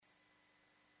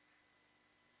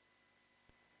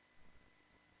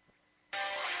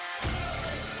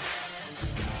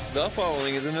The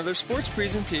following is another sports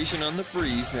presentation on the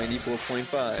Breeze 94.5.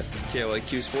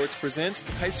 KLIQ Sports presents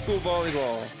high school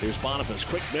volleyball. Here's Boniface,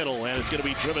 quick middle, and it's going to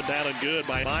be driven down and good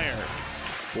by Meyer.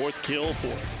 Fourth kill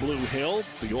for Blue Hill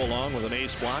to go along with an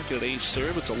ace block and an ace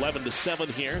serve. It's 11-7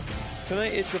 here.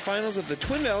 Tonight, it's the finals of the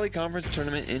Twin Valley Conference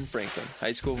Tournament in Franklin.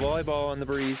 High school volleyball on the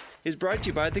Breeze is brought to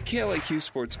you by the KLIQ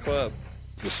Sports Club.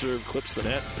 The serve clips the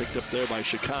net, picked up there by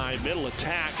Shikai. Middle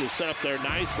attack is set up there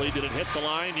nicely. Did it hit the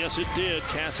line? Yes, it did.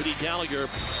 Cassidy Gallagher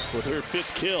with her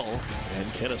fifth kill.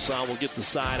 And Kennesaw will get the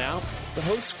side out. The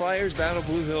host Flyers battle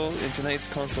Blue Hill in tonight's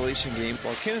consolation game,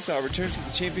 while Kennesaw returns to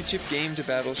the championship game to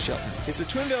battle Shelton. It's the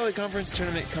Twin Valley Conference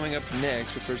Tournament coming up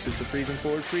next, but first is the Freezing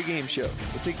Forward pregame show.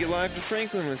 We'll take you live to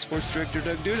Franklin with Sports Director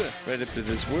Doug Duda right after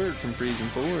this word from Freezing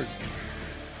Forward.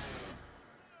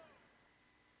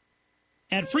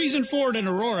 At Friesen Ford in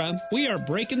Aurora, we are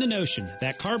breaking the notion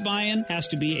that car buying has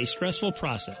to be a stressful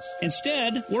process.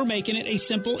 Instead, we're making it a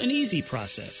simple and easy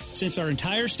process, since our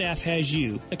entire staff has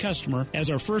you, the customer, as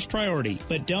our first priority.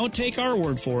 But don't take our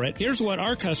word for it. Here's what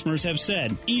our customers have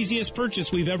said. Easiest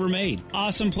purchase we've ever made.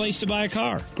 Awesome place to buy a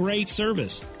car. Great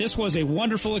service. This was a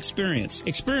wonderful experience.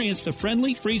 Experience the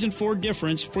friendly Friesen Ford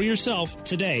difference for yourself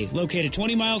today. Located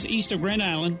 20 miles east of Grand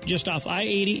Island, just off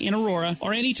I-80 in Aurora,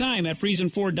 or anytime at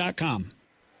FriesenFord.com.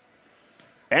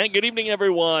 And good evening,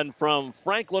 everyone, from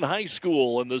Franklin High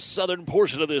School in the southern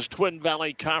portion of this Twin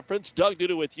Valley Conference. Doug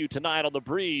Duda with you tonight on the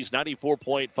Breeze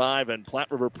 94.5 and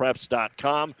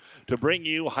PlatteRiverPreps.com to bring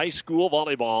you high school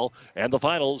volleyball and the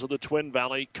finals of the Twin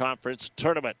Valley Conference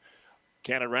Tournament.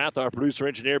 Cannon Rath, our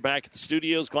producer-engineer, back at the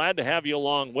studios. Glad to have you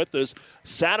along with us.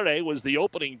 Saturday was the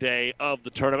opening day of the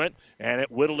tournament, and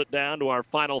it whittled it down to our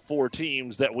final four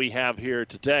teams that we have here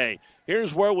today.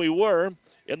 Here's where we were.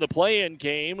 In the play-in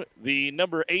game, the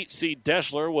number 8 seed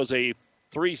Deschler was a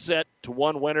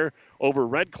 3-1 winner over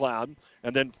Red Cloud,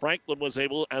 and then Franklin was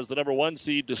able, as the number 1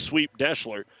 seed, to sweep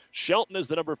Deschler. Shelton is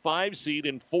the number 5 seed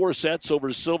in 4 sets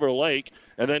over Silver Lake,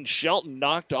 and then Shelton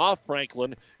knocked off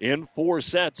Franklin in 4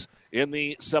 sets in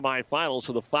the semifinals,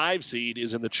 so the 5 seed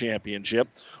is in the championship.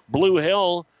 Blue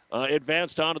Hill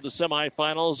advanced on to the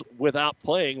semifinals without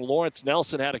playing. Lawrence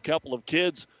Nelson had a couple of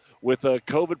kids with a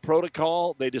COVID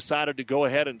protocol. They decided to go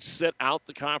ahead and sit out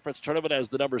the conference tournament as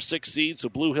the number 6 seed, so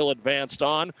Blue Hill advanced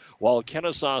on, while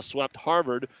Kennesaw swept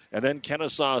Harvard, and then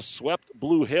Kennesaw swept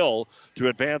Blue Hill to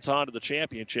advance on to the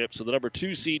championship. So the number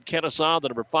 2 seed Kennesaw, the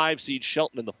number 5 seed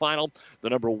Shelton in the final, the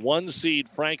number 1 seed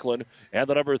Franklin, and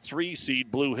the number 3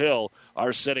 seed Blue Hill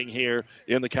are sitting here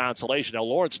in the consolation. Now,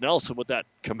 Lawrence Nelson, with that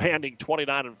commanding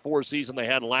 29-4 season they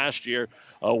had last year,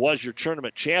 was your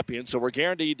tournament champion, so we're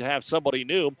guaranteed to have somebody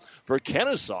new. For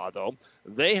Kennesaw, though,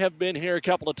 they have been here a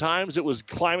couple of times. It was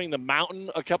climbing the mountain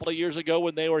a couple of years ago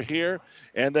when they were here,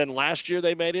 and then last year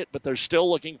they made it, but they're still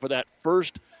looking for that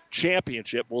first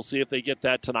championship. We'll see if they get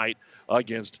that tonight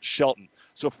against Shelton.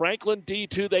 So Franklin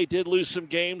D2, they did lose some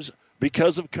games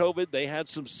because of COVID. They had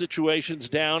some situations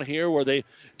down here where they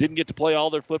didn't get to play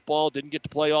all their football, didn't get to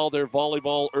play all their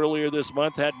volleyball earlier this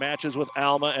month, had matches with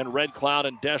Alma and Red Cloud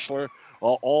and Deschler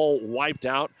all wiped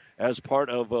out as part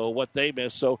of what they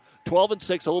missed. So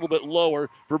 12-6, a little bit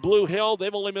lower. For Blue Hill,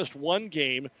 they've only missed 1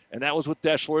 game, and that was with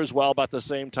Deschler as well, about the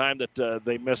same time that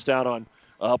they missed out on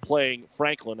playing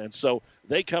Franklin. And so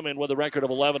they come in with a record of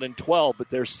 11-12,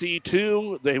 but they're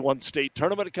C2. They won state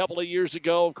tournament a couple of years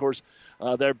ago. Of course,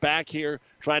 they're back here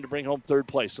trying to bring home 3rd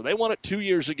place. So they won it 2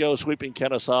 years ago, sweeping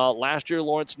Kennesaw. Last year,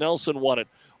 Lawrence Nelson won it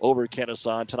over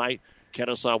Kennesaw. And tonight,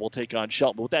 Kennesaw will take on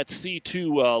Shelton. But with that C2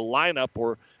 lineup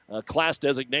or class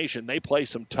designation, they play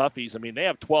some toughies. I mean, they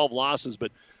have 12 losses,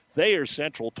 but Thayer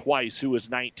Central twice, who is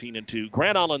 19-2.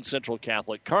 Grand Island Central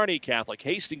Catholic, Kearney Catholic,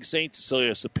 Hastings St.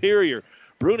 Cecilia, Superior,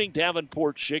 Bruning,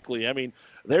 Davenport, Shickley. I mean,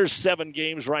 there's 7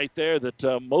 games right there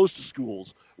that most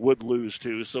schools would lose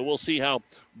to. So we'll see how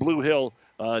Blue Hill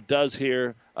does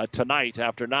here tonight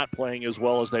after not playing as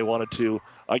well as they wanted to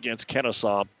against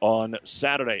Kennesaw on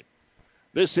Saturday.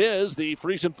 This is the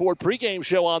Friesen Ford pregame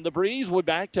show on the Breeze. We'll be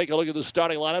back, take a look at the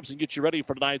starting lineups, and get you ready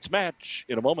for tonight's match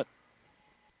in a moment.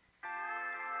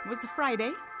 It was a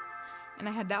Friday, and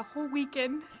I had that whole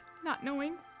weekend not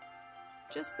knowing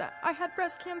just that I had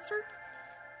breast cancer.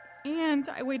 And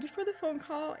I waited for the phone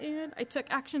call, and I took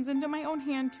actions into my own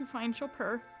hand to find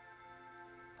Chopin.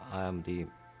 I'm the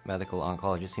medical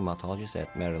oncologist hematologist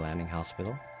at Mary Lanning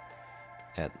Hospital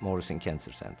at Morrison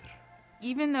Cancer Center.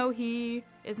 Even though he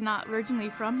is not originally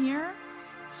from here,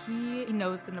 he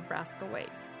knows the Nebraska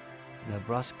ways.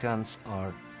 Nebraskans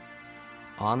are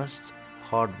honest,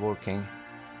 hardworking,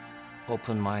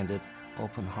 open-minded,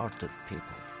 open-hearted people.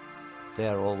 They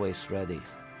are always ready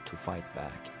to fight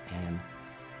back, and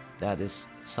that is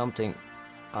something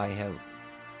I have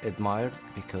admired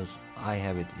because I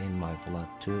have it in my blood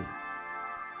too.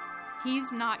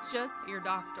 He's not just your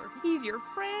doctor. He's your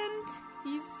friend.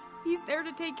 He's there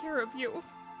to take care of you.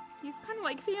 He's kind of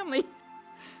like family.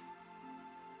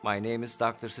 My name is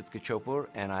Dr. Sıtkı Chopur,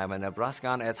 and I am a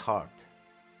Nebraskan at heart.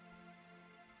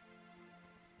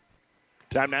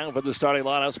 Time now for the starting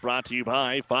lineups, brought to you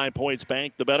by 5 Points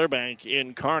Bank, the better bank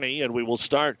in Kearney. And we will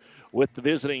start with the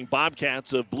visiting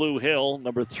Bobcats of Blue Hill.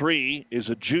 Number 3 is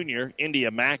a junior,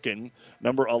 India Mackin.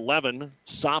 Number 11,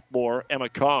 sophomore, Emma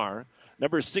Carr.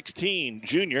 Number 16,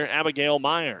 junior, Abigail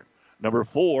Meyer. Number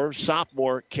 4,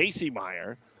 sophomore, Casey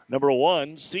Meyer. Number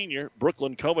 1, senior,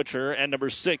 Brooklyn Komacher. And number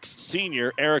 6,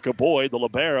 senior, Erica Boyd. The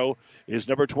libero is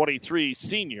number 23,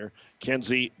 senior,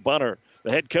 Kenzie Bunner. The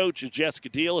head coach is Jessica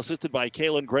Deal, assisted by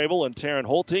Kaylin Grable and Taryn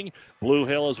Holting. Blue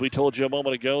Hill, as we told you a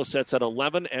moment ago, sets at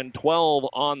 11-12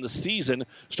 on the season.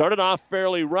 Started off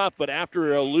fairly rough, but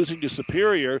after losing to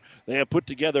Superior, they have put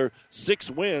together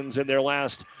 6 wins in their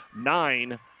last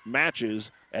 9 matches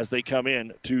as they come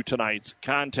in to tonight's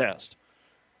contest.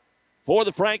 For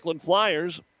the Franklin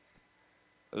Flyers,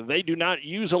 they do not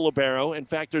use a libero. In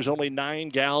fact, there's only 9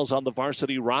 gals on the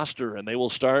varsity roster, and they will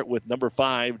start with number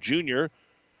 5, junior,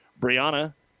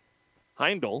 Brianna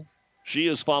Heindel. She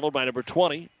is followed by number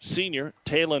 20, senior,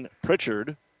 Taylon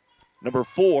Pritchard. Number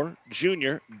 4,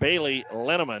 junior, Bailey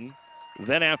Lenneman.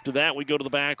 Then after that, we go to the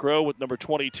back row with number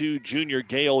 22, junior,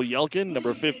 Gail Yelkin.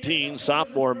 Number 15,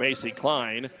 sophomore, Macy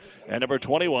Klein. And number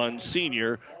 21,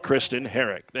 senior, Kristen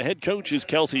Herrick. The head coach is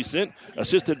Kelsey Sint,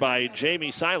 assisted by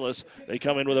Jamie Silas. They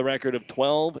come in with a record of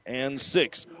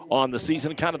 12-6 on the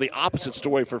season. Kind of the opposite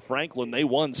story for Franklin. They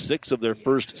won 6 of their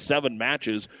first 7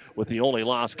 matches, with the only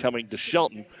loss coming to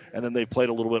Shelton. And then they've played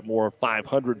a little bit more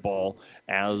 500 ball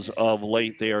as of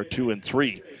late. They are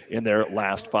 2-3 in their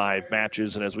last 5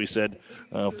 matches. And as we said,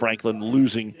 Franklin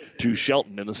losing to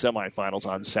Shelton in the semifinals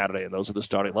on Saturday. And those are the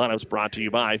starting lineups, brought to you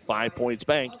by 5 Points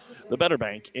Bank, the better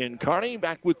bank in Kearney.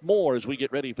 Back with more as we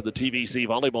get ready for the TVC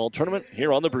Volleyball Tournament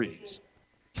here on The Breeze.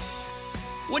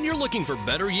 When you're looking for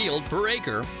better yield per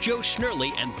acre, Joe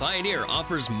Schnurley and Pioneer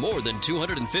offers more than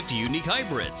 250 unique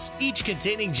hybrids, each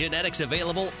containing genetics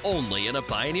available only in a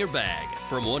Pioneer bag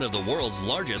from one of the world's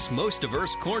largest, most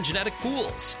diverse corn genetic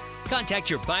pools. Contact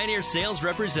your Pioneer sales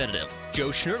representative, Joe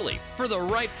Schnurley, for the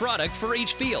right product for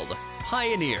each field.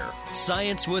 Pioneer,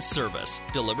 science with service,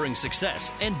 delivering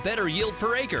success and better yield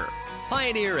per acre.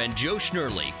 Pioneer and Joe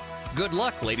Schnurley. Good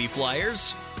luck, Lady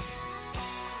Flyers.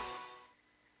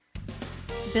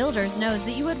 Builders knows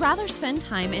that you would rather spend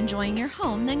time enjoying your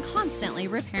home than constantly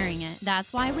repairing it.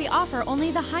 That's why we offer only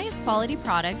the highest quality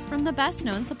products from the best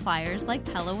known suppliers like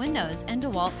Pella Windows and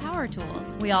DeWalt Power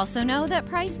Tools. We also know that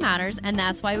price matters, and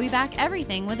that's why we back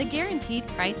everything with a guaranteed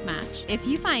price match. If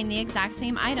you find the exact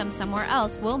same item somewhere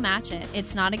else, we'll match it.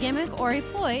 It's not a gimmick or a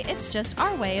ploy, it's just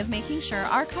our way of making sure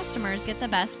our customers get the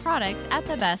best products at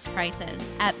the best prices.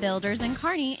 At Builders in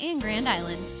Kearney and Grand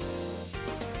Island.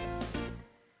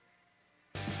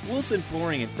 Wilson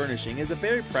Flooring and Furnishing is a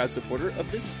very proud supporter of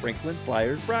this Franklin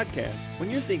Flyers broadcast. When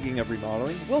you're thinking of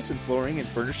remodeling, Wilson Flooring and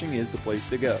Furnishing is the place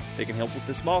to go. They can help with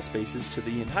the small spaces to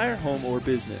the entire home or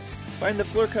business. Find the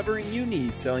floor covering you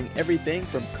need, selling everything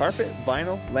from carpet,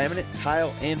 vinyl, laminate,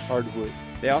 tile, and hardwood.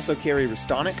 They also carry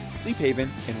Restonic, Sleep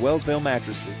Haven, and Wellsville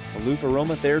mattresses, Aloof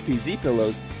Aromatherapy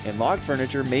Z-Pillows, and log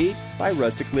furniture made by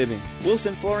Rustic Living.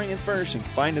 Wilson Flooring and Furnishing.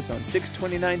 Find us on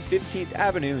 629 15th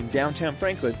Avenue in downtown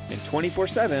Franklin and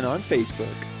 24/7 on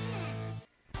Facebook.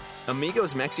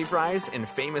 Amigos Mexi Fries and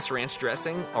Famous Ranch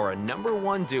Dressing are a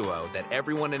 #1 duo that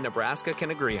everyone in Nebraska can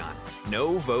agree on.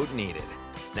 No vote needed.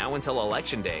 Now until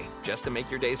Election Day, just to make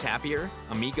your days happier,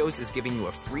 Amigos is giving you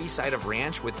a free side of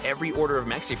ranch with every order of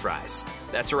Mexi Fries.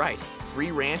 That's right,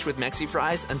 free ranch with Mexi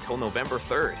Fries until November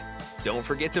 3rd. Don't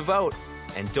forget to vote,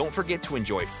 and don't forget to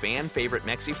enjoy fan-favorite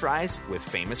Mexi Fries with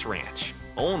Famous Ranch,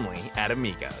 only at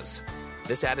Amigos.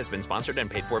 This ad has been sponsored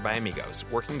and paid for by Amigos,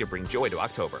 working to bring joy to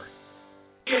October.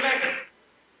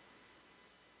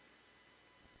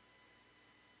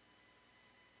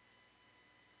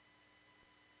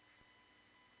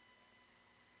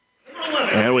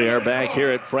 And we are back here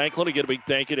at Franklin. Again, a big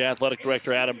thank you to Athletic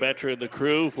Director Adam Betcher and the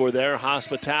crew for their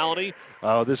hospitality.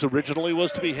 This originally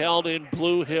was to be held in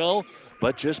Blue Hill,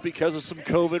 but just because of some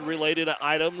COVID-related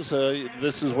items,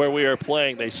 this is where we are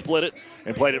playing. They split it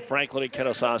and played at Franklin and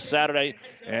Kennesaw Saturday,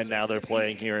 and now they're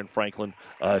playing here in Franklin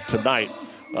tonight.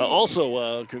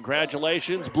 Also,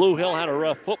 congratulations. Blue Hill had a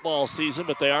rough football season,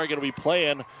 but they are going to be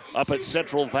playing up at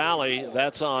Central Valley.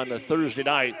 That's on Thursday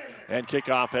night, and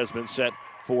kickoff has been set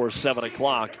before 7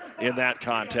 o'clock in that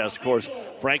contest. Of course,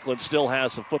 Franklin still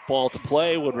has some football to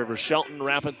play. Wood River Shelton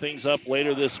wrapping things up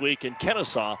later this week. And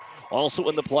Kennesaw also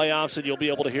in the playoffs, and you'll be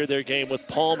able to hear their game with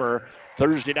Palmer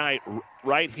Thursday night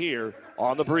right here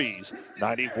on the Breeze,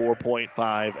 94.5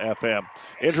 FM.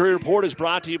 Injury Report is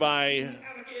brought to you by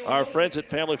our friends at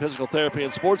Family Physical Therapy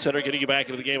and Sports Center, getting you back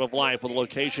into the game of life with a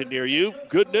location near you.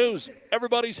 Good news.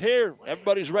 Everybody's here.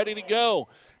 Everybody's ready to go.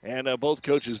 And both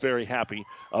coaches very happy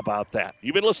about that.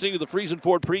 You've been listening to the Friesen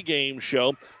Ford pregame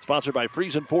show, sponsored by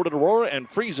Friesen Ford in Aurora and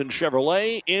Friesen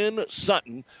Chevrolet in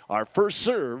Sutton. Our first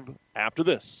serve after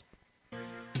this.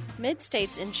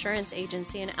 Mid-States Insurance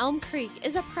Agency in Elm Creek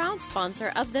is a proud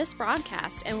sponsor of this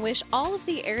broadcast and wish all of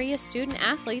the area student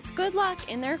athletes good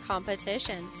luck in their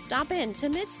competition. Stop in to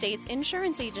Mid-States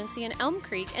Insurance Agency in Elm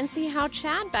Creek and see how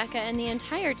Chad, Becca, and the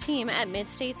entire team at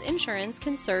Mid-States Insurance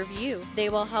can serve you. They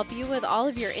will help you with all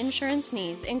of your insurance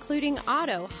needs, including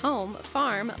auto, home,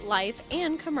 farm, life,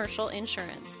 and commercial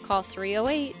insurance. Call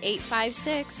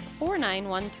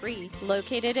 308-856-4913,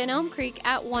 located in Elm Creek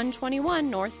at 121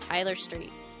 North Tyler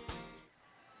Street.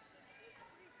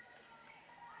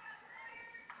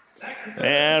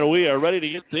 And we are ready to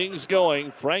get things going.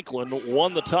 Franklin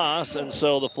won the toss, and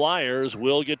so the Flyers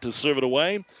will get to serve it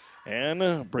away. And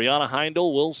Brianna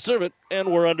Heindel will serve it,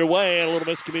 and we're underway. And a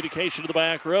little miscommunication to the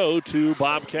back row. Two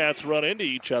Bobcats run into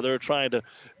each other trying to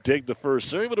dig the first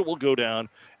serve, but it will go down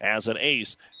as an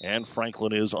ace. And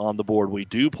Franklin is on the board. We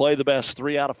do play the best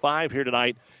 3 out of 5 here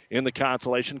tonight in the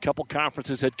consolation. A couple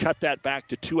conferences had cut that back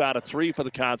to 2 out of 3 for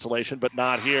the consolation, but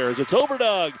not here as it's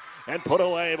overdug and put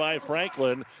away by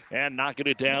Franklin. And knocking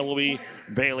it down will be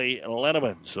Bailey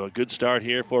Lenneman. So a good start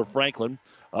here for Franklin,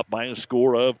 up by a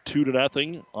score of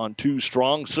 2-0 on 2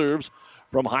 strong serves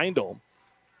from Heindel.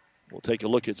 We'll take a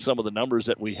look at some of the numbers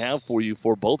that we have for you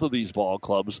for both of these ball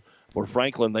clubs. For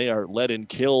Franklin, they are led in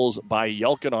kills by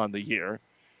Yelkin on the year,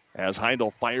 as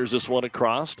Heindel fires this one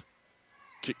across.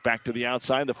 Kick back to the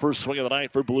outside. The first swing of the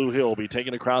night for Blue Hill will be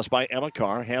taken across by Emma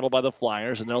Carr, handled by the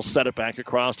Flyers, and they'll set it back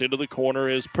across into the corner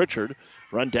is Pritchard.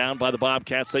 Run down by the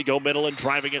Bobcats. They go middle, and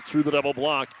driving it through the double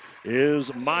block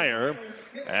is Meyer.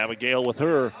 Abigail with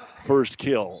her first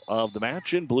kill of the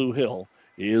match, and Blue Hill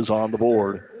is on the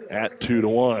board at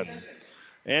 2-1.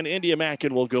 And India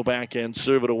Mackin will go back and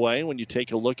serve it away. When you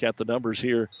take a look at the numbers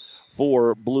here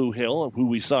for Blue Hill, who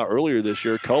we saw earlier this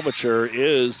year, Komacher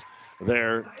is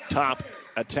their top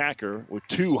attacker with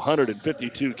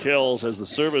 252 kills, as the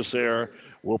service error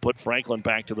will put Franklin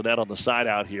back to the net on the side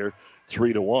out here,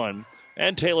 3-1.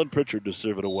 And Taylor Pritchard to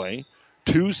serve it away.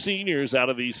 3 seniors out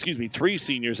of these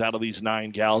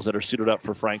 9 gals that are suited up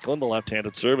for Franklin. The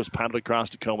left-handed serve is pounded across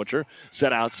to Komacher,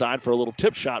 set outside for a little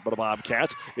tip shot by the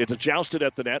Bobcats. It's jousted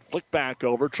at the net, flicked back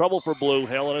over, trouble for Blue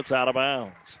Hill, and it's out of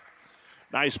bounds.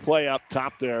 Nice play up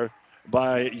top there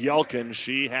by Yelkin.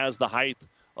 She has the height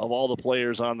of all the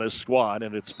players on this squad,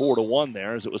 and it's 4-1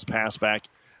 there as it was passed back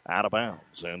out of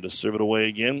bounds. And to serve it away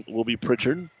again will be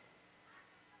Pritchard.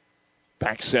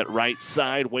 Back set right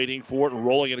side, waiting for it, and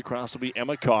rolling it across will be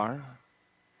Emma Carr.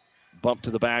 Bump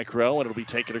to the back row, and it'll be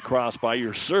taken across by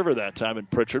your server that time in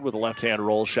Pritchard with a left-hand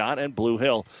roll shot, and Blue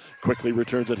Hill quickly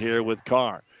returns it here with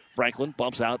Carr. Franklin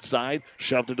bumps outside,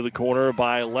 shoved into the corner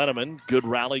by Lenneman. Good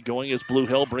rally going as Blue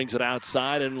Hill brings it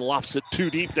outside and lofts it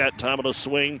too deep that time on a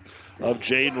swing of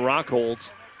Jaden Rockholz.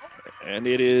 And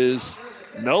it is,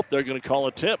 nope, they're going to call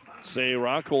a tip. Say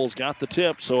Rockholz got the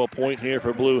tip, so a point here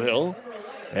for Blue Hill.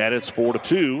 And it's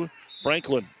 4-2.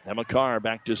 Franklin, Emma Carr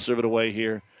back to serve it away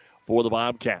here for the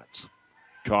Bobcats.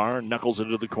 Carr knuckles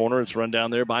into the corner. It's run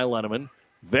down there by Lenneman.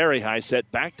 Very high set,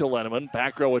 back to Lenneman.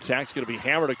 Back row attack's going to be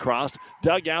hammered across.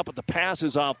 Dug out, but the pass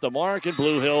is off the mark, and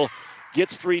Blue Hill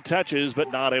gets 3 touches,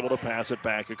 but not able to pass it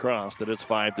back across. That it's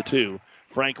 5-2.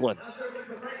 Franklin.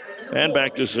 And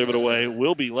back to serve it away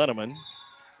will be Lenneman.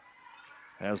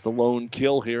 Has the lone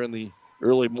kill here in the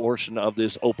early portion of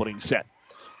this opening set.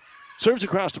 Serves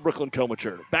across to Brooklyn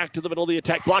Komacher. Back to the middle of the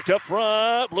attack. Blocked up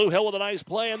front. Blue Hill with a nice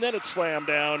play, and then it's slammed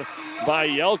down by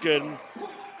Yelkin.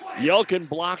 Yelkin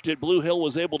blocked it. Blue Hill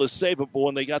was able to save it, but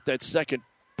when they got that second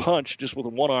punch, just with a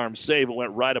one-arm save, it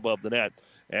went right above the net,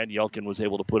 and Yelkin was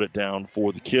able to put it down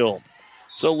for the kill.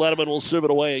 So Lenneman will serve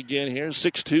it away again here.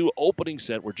 6-2 opening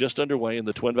set. We're just underway in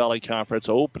the Twin Valley Conference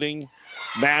opening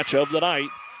match of the night,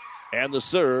 and the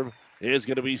serve is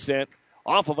going to be sent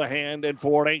off of a hand and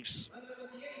for an ace.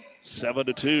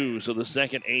 7-2, so the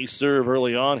second ace serve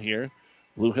early on here.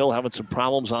 Blue Hill having some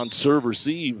problems on serve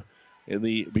receive in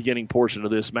the beginning portion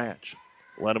of this match.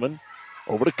 Lenneman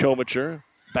over to Komacher.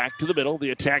 Back to the middle.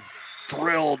 The attack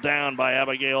drilled down by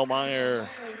Abigail Meyer.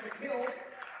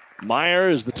 Meyer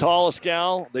is the tallest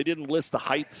gal. They didn't list the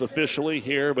heights officially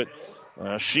here, but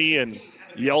She and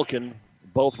Yelkin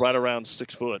both right around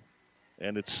 6 foot.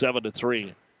 And it's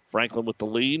 7-3. Franklin with the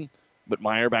lead, but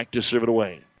Meyer back to serve it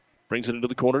away. Brings it into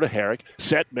the corner to Herrick.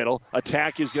 Set middle.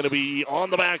 Attack is going to be on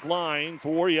the back line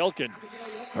for Yelkin.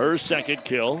 Her second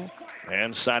kill.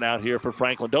 And side out here for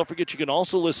Franklin. Don't forget you can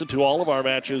also listen to all of our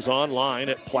matches online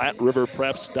at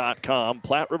PlatteRiverPreps.com.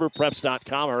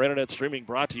 PlatteRiverPreps.com, our internet streaming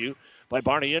brought to you by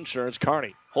Barney Insurance,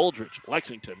 Kearney, Holdridge,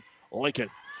 Lexington, Lincoln.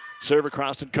 Serve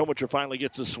across and Komicher finally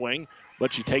gets a swing,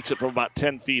 but she takes it from about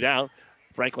 10 feet out.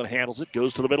 Franklin handles it,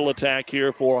 goes to the middle attack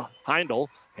here for Heindel.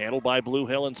 Handled by Blue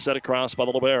Hill and set across by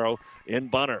the libero in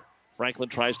Bunner. Franklin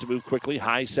tries to move quickly.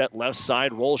 High set left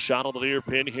side. Roll shot on the near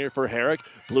pin here for Herrick.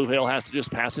 Blue Hill has to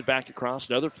just pass it back across.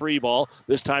 Another free ball.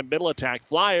 This time middle attack.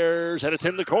 Flyers. And it's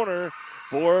in the corner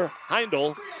for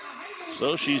Heindel.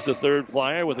 So she's the third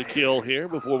flyer with a kill here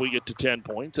before we get to 10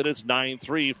 points. And it's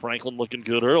 9-3. Franklin looking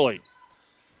good early.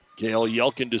 Gail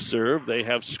Yelkin to serve. They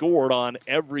have scored on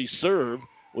every serve,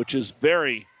 which is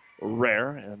very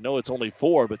rare. And I know it's only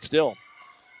 4, but still.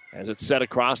 As it's set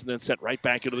across and then set right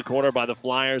back into the corner by the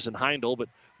Flyers and Heindel, but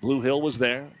Blue Hill was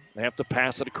there. They have to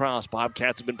pass it across.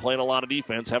 Bobcats have been playing a lot of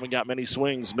defense, haven't got many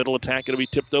swings. Middle attack going to be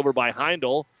tipped over by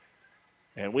Heindel.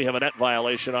 And we have a net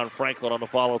violation on Franklin on the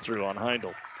follow-through on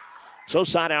Heindel. So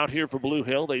side out here for Blue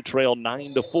Hill. They trail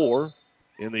 9-4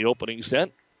 in the opening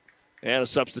set. And a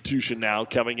substitution now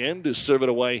coming in to serve it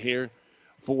away here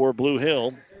for Blue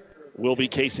Hill will be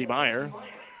Casey Meyer.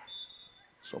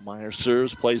 So Meyer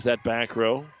serves, plays that back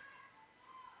row.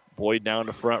 Boyd down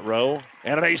to front row.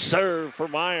 And an ace serve for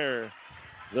Meyer.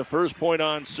 The first point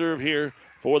on serve here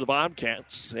for the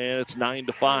Bobcats. And it's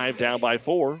 9-5, down by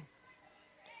 4.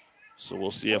 So we'll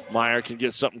see if Meyer can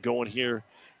get something going here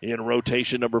in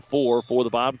rotation number 4 for the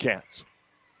Bobcats.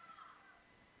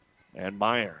 And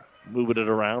Meyer moving it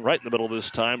around right in the middle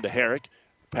this time to Herrick.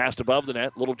 Passed above the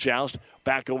net. Little joust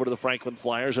back over to the Franklin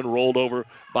Flyers and rolled over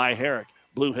by Herrick.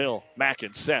 Blue Hill,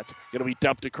 Mackin sets. Going to be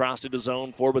dumped across into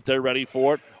zone 4, but they're ready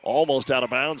for it. Almost out of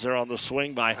bounds there on the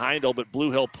swing by Heindel, but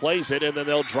Blue Hill plays it, and then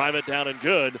they'll drive it down and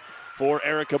good for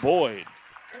Erica Boyd.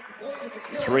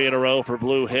 3 in a row for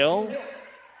Blue Hill.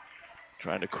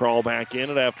 Trying to crawl back in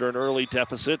it after an early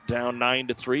deficit, down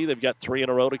 9-3. They've got 3 in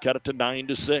a row to cut it to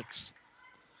 9-6.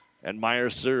 And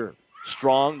Myers serve.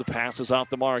 Strong, the pass is off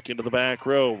the mark into the back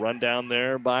row. Run down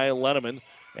there by Lenneman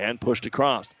and pushed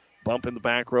across. Bump in the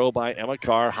back row by Emma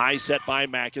Carr. High set by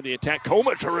Mackin. The attack.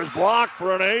 Komicher is blocked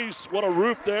for an ace. What a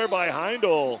roof there by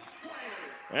Heindel.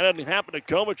 That doesn't happen to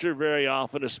Komicher very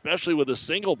often, especially with a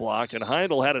single block. And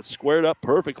Heindel had it squared up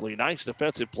perfectly. Nice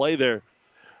defensive play there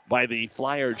by the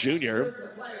Flyer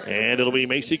junior. And it'll be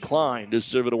Macy Klein to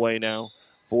serve it away now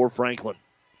for Franklin.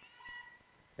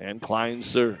 And Klein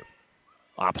serve.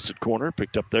 Opposite corner,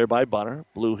 picked up there by Bunner.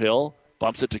 Blue Hill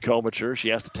bumps it to Komicher. She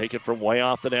has to take it from way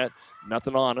off the net.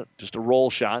 Nothing on it, just a roll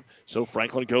shot. So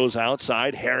Franklin goes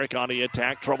outside. Herrick on the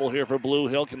attack. Trouble here for Blue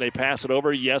Hill. Can they pass it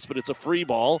over? Yes, but it's a free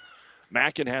ball.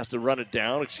 Mackin has to run it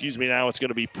down. Now it's going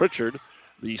to be Pritchard,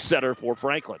 the setter for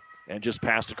Franklin. And just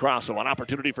passed across. So an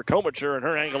opportunity for Komicher, and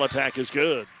her angle attack is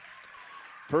good.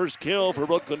 First kill for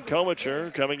Brooklyn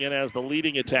Komicher, coming in as the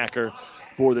leading attacker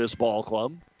for this ball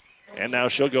club. And now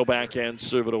she'll go back and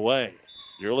serve it away.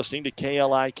 You're listening to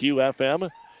KLIQ FM,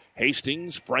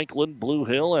 Hastings, Franklin, Blue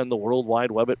Hill, and the World Wide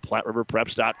Web at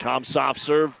PlatteRiverPreps.com. Soft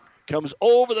serve comes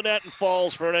over the net and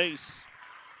falls for an ace.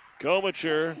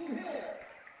 Komicher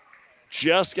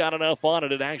just got enough on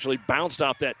it. It actually bounced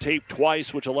off that tape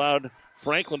twice, which allowed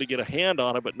Franklin to get a hand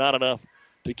on it, but not enough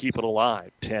to keep it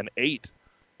alive. 10-8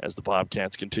 as the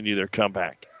Bobcats continue their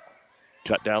comeback.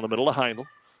 Cut down the middle to Heindel.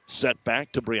 Set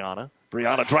back to Brianna.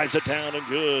 Brianna drives it down and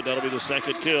good. That'll be the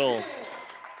second kill.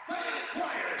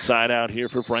 Side out here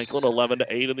for Franklin,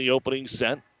 11-8 in the opening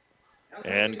set.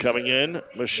 And coming in,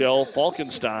 Michelle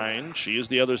Falkenstein. She is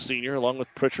the other senior, along with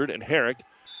Pritchard and Herrick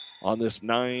on this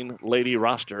 9-lady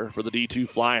roster for the D2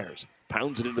 Flyers.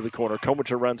 Pounds it into the corner.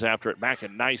 Komicher runs after it.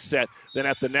 Mackin, nice set. Then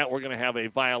at the net, we're going to have a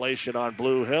violation on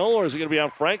Blue Hill, or is it going to be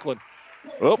on Franklin?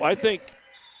 Oh, I think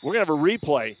we're going to have a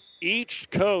replay. Each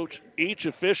coach, each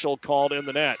official called in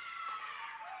the net.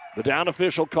 The down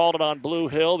official called it on Blue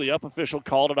Hill. The up official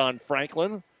called it on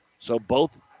Franklin. So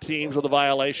both teams with a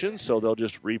violation, so they'll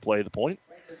just replay the point.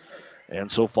 And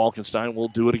so Falkenstein will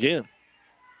do it again.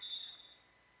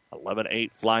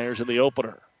 11-8 Flyers in the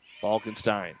opener.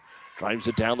 Falkenstein drives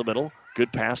it down the middle.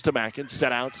 Good pass to Mackin.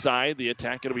 Set outside. The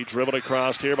attack going to be driven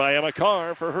across here by Emma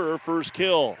Carr for her first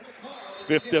kill.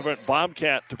 Fifth different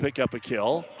Bobcat to pick up a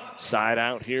kill. Side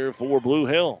out here for Blue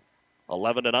Hill.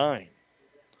 11-9.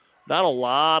 Not a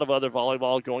lot of other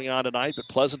volleyball going on tonight, but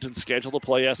Pleasanton scheduled to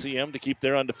play SEM to keep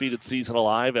their undefeated season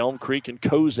alive. Elm Creek and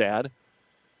Cozad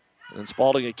And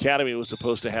Spalding Academy was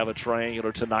supposed to have a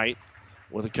triangular tonight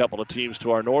with a couple of teams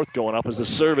to our north going up as the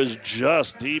serve is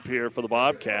just deep here for the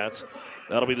Bobcats.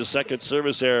 That'll be the second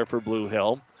service error for Blue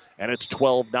Hill, and it's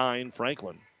 12-9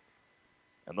 Franklin.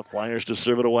 And the Flyers to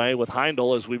serve it away with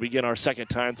Heindel as we begin our second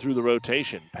time through the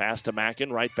rotation. Pass to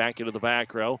Mackin, right back into the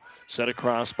back row. Set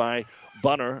across by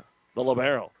Bunner, the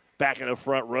libero. Back in the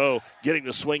front row, getting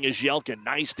the swing is Yelkin.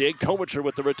 Nice dig. Komicher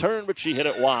with the return, but she hit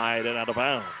it wide and out of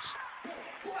bounds.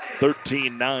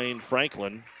 13-9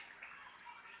 Franklin.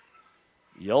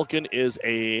 Yelkin is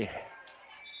a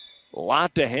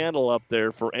lot to handle up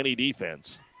there for any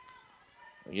defense.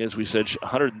 As we said,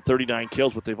 139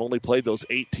 kills, but they've only played those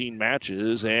 18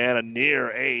 matches. And a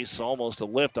near ace, almost a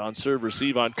lift on serve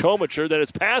receive on Komicher. Then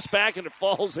it's passed back and it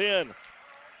falls in.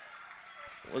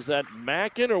 Was that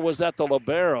Mackin or was that the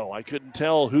libero? I couldn't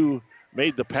tell who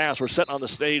made the pass. We're sitting on the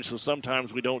stage, so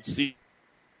sometimes we don't see.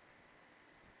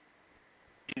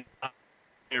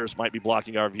 Players might be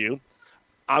blocking our view.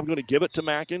 I'm going to give it to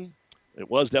Mackin. It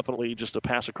was definitely just a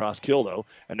pass across kill, though.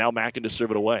 And now Mackin to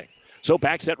serve it away. So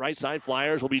back set right side.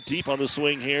 Flyers will be deep on the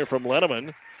swing here from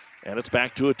Lenneman. And it's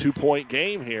back to a 2-point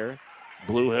game here.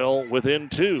 Blue Hill within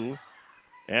 2.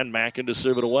 And Mackin to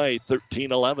serve it away.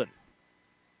 13-11.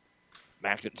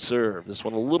 Mackin serve. This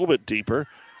one a little bit deeper,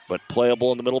 but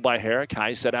playable in the middle by Herrick.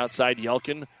 High set outside.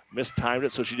 Yelkin mistimed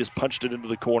it, so she just punched it into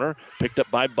the corner. Picked up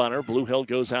by Bunner. Blue Hill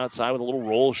goes outside with a little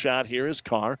roll shot here is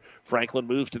Carr. Franklin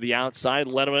moves to the outside.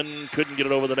 Lenneman couldn't get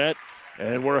it over the net.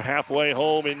 And we're halfway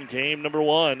home in game number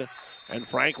 1. And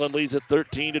Franklin leads at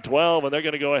 13-12, and they're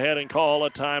going to go ahead and call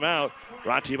a timeout.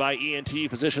 Brought to you by ENT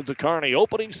Physicians of Kearney.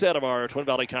 Opening set of our Twin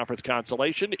Valley Conference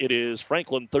consolation. It is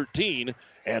Franklin 13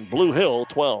 and Blue Hill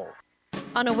 12.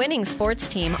 On a winning sports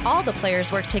team, all the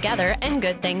players work together and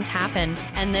good things happen.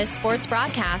 And this sports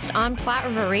broadcast on Platte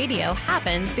River Radio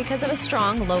happens because of a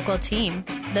strong local team.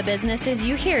 The businesses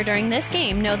you hear during this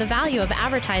game know the value of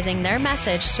advertising their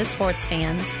message to sports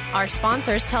fans. Our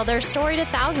sponsors tell their story to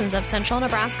thousands of Central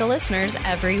Nebraska listeners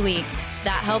every week.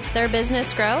 That helps their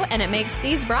business grow, and it makes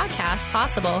these broadcasts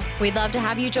possible. We'd love to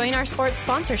have you join our sports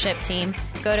sponsorship team.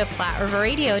 Go to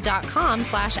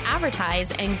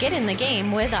PlatteRiverRadio.com/advertise and get in the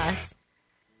game with us.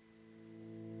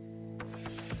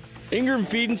 Ingram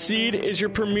Feed and Seed is your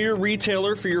premier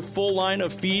retailer for your full line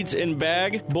of feeds in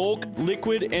bag, bulk,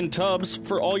 liquid, and tubs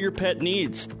for all your pet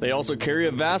needs. They also carry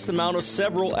a vast amount of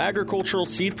several agricultural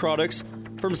seed products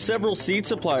from several seed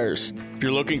suppliers. If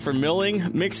you're looking for milling,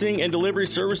 mixing, and delivery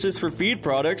services for feed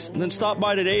products, then stop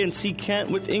by today and see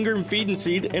Kent with Ingram Feed and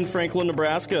Seed in Franklin,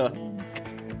 Nebraska.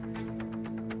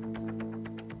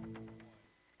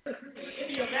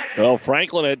 Well,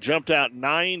 Franklin had jumped out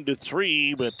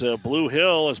 9-3, but Blue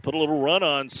Hill has put a little run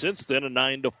on since then, a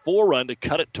 9-4 run to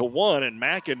cut it to 1. And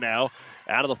Mackin now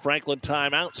out of the Franklin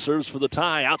timeout, serves for the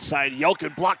tie. Outside,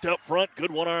 Yelkin blocked up front.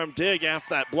 Good one-arm dig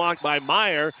after that block by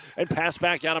Meyer, and pass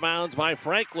back out of bounds by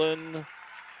Franklin.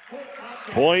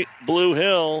 Point Blue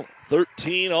Hill,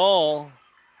 13 all.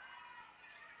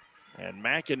 And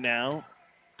Mackin now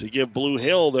to give Blue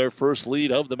Hill their first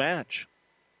lead of the match.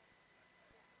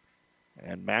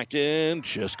 And Mackin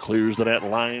just clears the net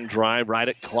line drive right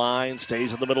at Klein.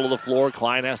 Stays in the middle of the floor.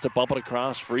 Klein has to bump it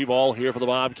across. Free ball here for the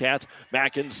Bobcats.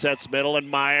 Mackin sets middle,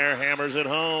 and Meyer hammers it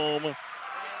home.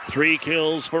 3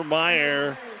 kills for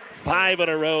Meyer. 5 in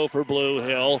a row for Blue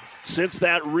Hill. Since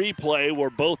that replay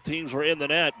where both teams were in the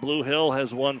net, Blue Hill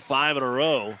has won 5 in a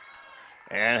row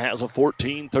and has a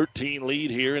 14-13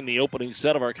 lead here in the opening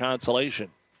set of our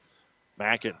consolation.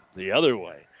 Mackin the other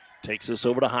way. Takes this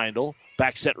over to Heindel.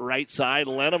 Back set right side.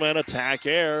 Lenneman attack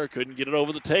air. Couldn't get it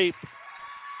over the tape.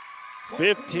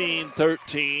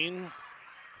 15-13.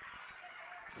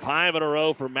 5 in a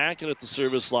row for Mackin at the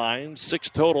service line. 6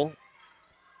 total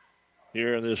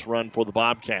here in this run for the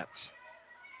Bobcats.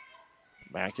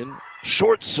 Mackin,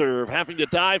 short serve, having to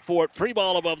dive for it. Free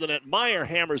ball above the net. Meyer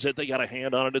hammers it. They got a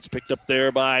hand on it. It's picked up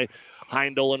there by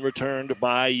Heindel and returned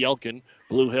by Yelkin.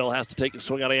 Blue Hill has to take a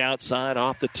swing on the outside.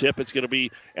 Off the tip, it's going to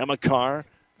be Emma Carr.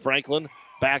 Franklin,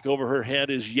 back over her head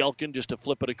is Yelkin just to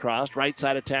flip it across. Right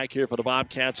side attack here for the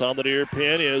Bobcats on the near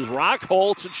pin is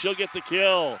Rockholtz, and she'll get the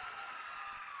kill.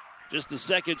 Just the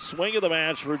second swing of the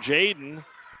match for Jaden,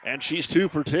 and she's 2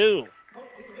 for 2.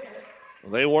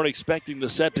 They weren't expecting the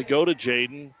set to go to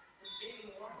Jaden,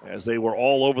 as they were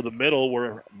all over the middle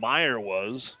where Meyer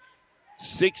was.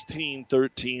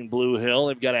 16-13 Blue Hill.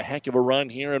 They've got a heck of a run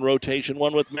here in rotation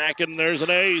 1 with Mackin. There's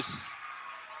an ace.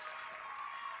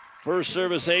 First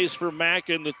service ace for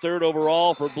Mackin, the 3rd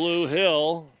overall for Blue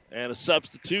Hill. And a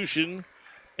substitution.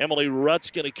 Emily Rutt's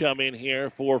going to come in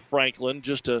here for Franklin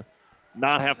just to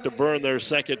not have to burn their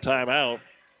second time out.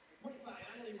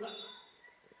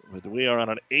 But we are on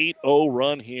an 8-0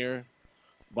 run here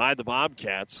by the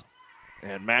Bobcats.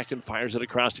 And Mackin fires it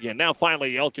across again. Now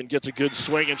finally Yelkin gets a good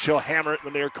swing, and she'll hammer it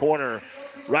in the near corner.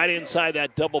 Right inside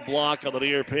that double block on the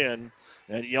near pin.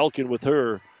 And Yelkin with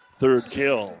her third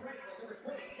kill.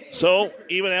 So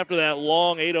even after that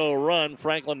long 8-0 run,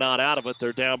 Franklin not out of it.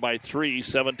 They're down by 3,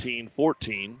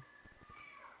 17-14.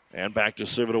 And back to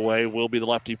serve it away will be the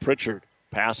lefty Pritchard.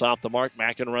 Pass off the mark.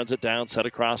 Mackin runs it down. Set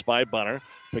across by Bunner.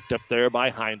 Picked up there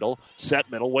by Heindel. Set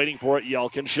middle. Waiting for it.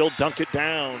 Yelkin. She'll dunk it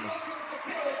down.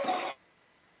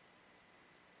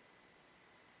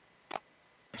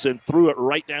 And threw it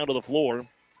right down to the floor.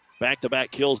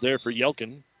 Back-to-back kills there for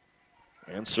Yelkin.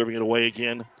 And serving it away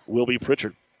again will be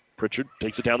Pritchard. Pritchard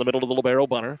takes it down the middle to the libero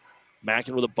Bunner.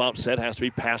 Mackin with a bump set. Has to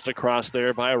be passed across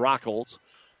there by Rockholz.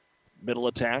 Middle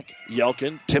attack.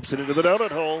 Yelkin tips it into the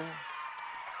donut hole.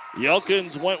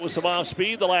 Yelkins went with some off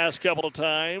speed the last couple of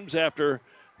times after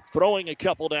throwing a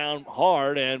couple down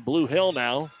hard, and Blue Hill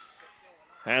now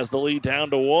has the lead down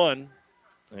to 1.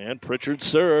 And Pritchard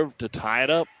served to tie it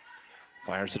up.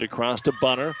 Fires it across to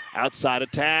Bunner. Outside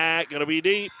attack. Going to be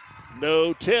deep.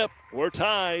 No tip. We're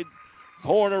tied.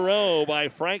 4 in a row by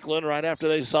Franklin right after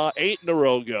they saw 8 in a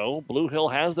row go. Blue Hill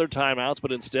has their timeouts,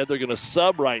 but instead they're going to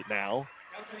sub right now.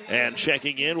 And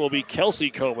checking in will be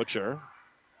Kelsey Komicher.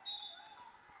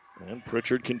 And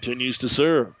Pritchard continues to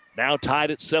serve. Now tied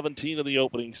at 17 in the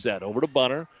opening set. Over to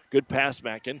Bunner. Good pass,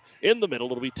 Mackin. In the middle.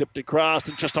 It'll be tipped across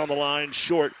and just on the line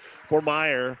short for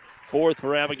Meyer. 4th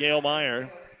for Abigail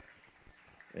Meyer.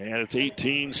 And it's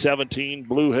 18-17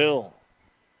 Blue Hill.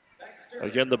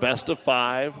 Again, the best of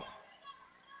 5.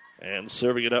 And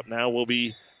serving it up now will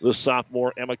be the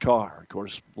sophomore Emma Carr. Of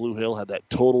course, Blue Hill had that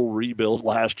total rebuild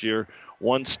last year.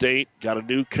 One state, got a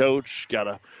new coach, got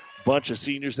a bunch of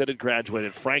seniors that had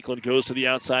graduated. Franklin goes to the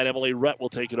outside. Emily Rett will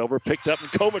take it over. Picked up in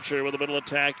Komicher with a middle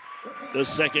attack. The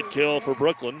second kill for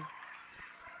Brooklyn.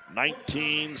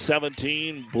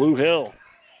 19-17 Blue Hill.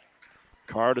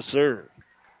 Carr to serve.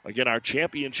 Again, our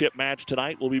championship match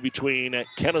tonight will be between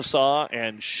Kennesaw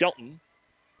and Shelton.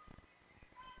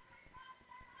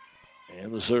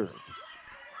 And the serve.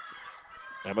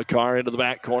 Emma Carr into the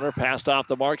back corner. Passed off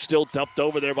the mark. Still dumped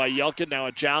over there by Yelkin. Now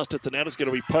a joust at the net. It's going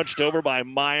to be punched over by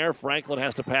Meyer. Franklin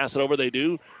has to pass it over. They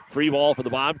do. Free ball for the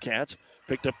Bobcats.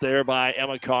 Picked up there by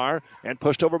Emma Carr. And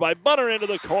pushed over by Bunner into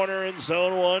the corner in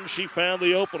zone 1. She found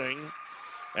the opening.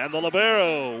 And the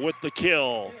libero with the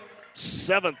kill.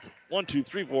 7th. 1, 2,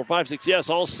 3, 4, 5, 6. Yes,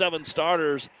 all 7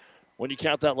 starters, when you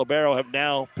count that libero, have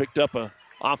now picked up an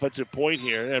offensive point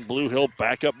here. And Blue Hill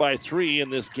back up by 3 in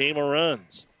this game of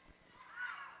runs.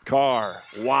 Carr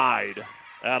wide,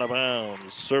 out of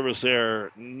bounds. Service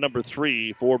error number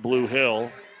 3 for Blue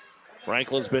Hill.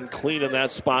 Franklin's been clean in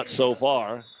that spot so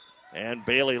far. And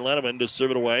Bailey Lenneman to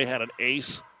serve it away. Had an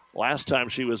ace last time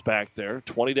she was back there.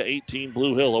 20-18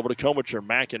 Blue Hill. Over to Komicher.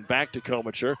 Mackin back to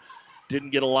Komicher. Didn't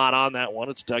get a lot on that one.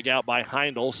 It's dug out by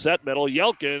Heindel. Set middle.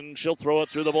 Yelkin. She'll throw it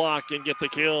through the block and get the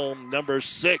kill. Number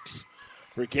 6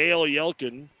 for Kayla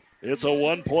Yelkin. It's a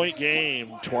 1-point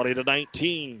game.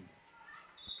 20-19.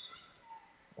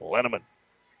 Lenneman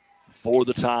for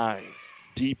the tie.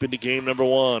 Deep into game number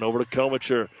 1. Over to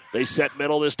Komicher. They set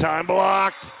middle this time.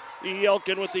 Blocked.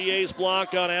 Yelkin with the ace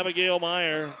block on Abigail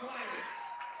Meyer.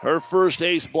 Her first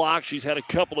ace block. She's had a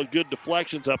couple of good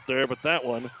deflections up there, but that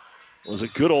one was a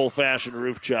good old-fashioned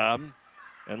roof job.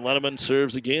 And Lenneman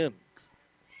serves again.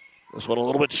 This one a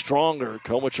little bit stronger.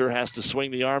 Komicher has to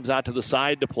swing the arms out to the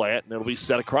side to play it, and it'll be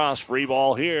set across. Free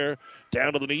ball here.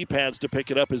 Down to the knee pads to pick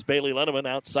it up is Bailey Lenneman.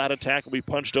 Outside attack will be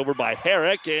punched over by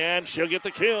Herrick, and she'll get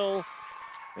the kill.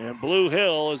 And Blue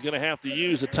Hill is going to have to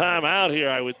use a timeout here,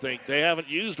 I would think. They haven't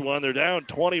used one. They're down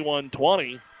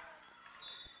 21-20.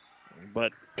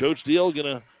 But Coach Deal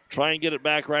going to try and get it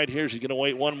back right here. She's going to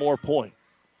wait one more point.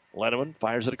 Lenneman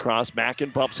fires it across. Mackin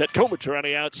bumps it. Komicher on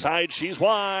the outside. She's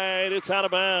wide. It's out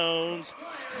of bounds.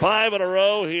 5 in a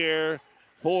row here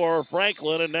for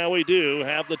Franklin. And now we do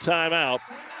have the timeout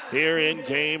here in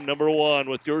game number 1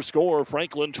 with your score,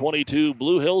 Franklin 22,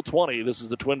 Blue Hill 20. This is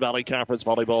the Twin Valley Conference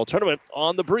Volleyball Tournament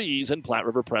on the Breeze and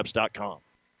PlatteRiverPreps.com.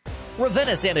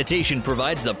 Ravenna Sanitation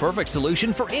provides the perfect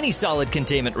solution for any solid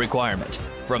containment requirement.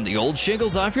 From the old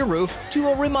shingles off your roof to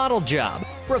a remodel job,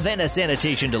 Ravenna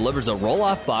Sanitation delivers a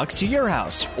roll-off box to your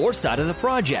house or side of the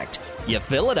project. You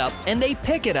fill it up and they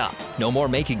pick it up. No more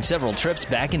making several trips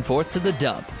back and forth to the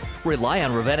dump. Rely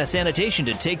on Ravenna Sanitation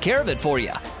to take care of it for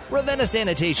you. Ravenna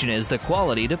Sanitation is the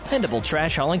quality, dependable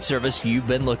trash hauling service you've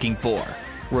been looking for.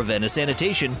 Ravenna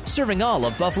Sanitation, serving all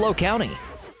of Buffalo County.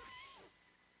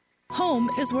 Home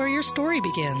is where your story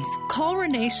begins. Call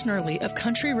Renee Schnurley of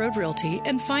Country Road Realty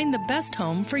and find the best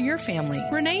home for your family.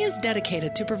 Renee is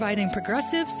dedicated to providing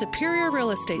progressive, superior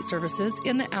real estate services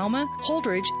in the Alma,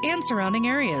 Holdridge, and surrounding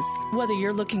areas. Whether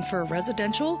you're looking for a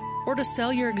residential or to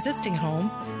sell your existing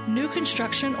home, new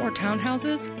construction or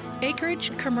townhouses,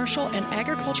 acreage, commercial, and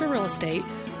agricultural real estate,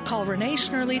 call Renee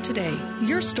Schnurley today.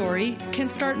 Your story can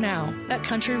start now at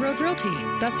Country Road Realty.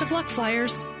 Best of luck,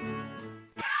 Flyers.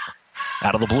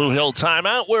 Out of the Blue Hill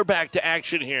timeout, we're back to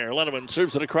action here. Lenneman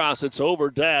serves it across. It's over.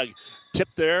 Dag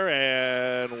tipped there,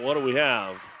 and what do we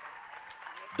have?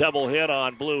 Double hit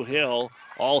on Blue Hill.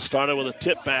 All started with a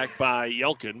tip back by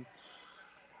Yelkin.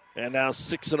 And now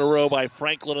 6 in a row by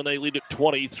Franklin, and they lead it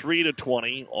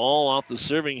 23-20. All off the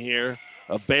serving here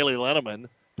of Bailey Lenneman.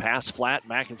 Pass flat.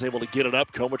 Mackin's able to get it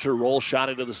up. Komicher roll shot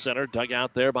into the center. Dug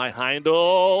out there by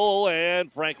Heindel,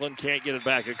 and Franklin can't get it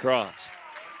back across.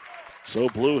 So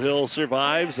Blue Hill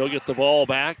survives. They'll get the ball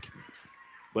back,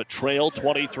 but trail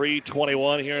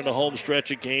 23-21 here in the home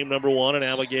stretch of game number 1. And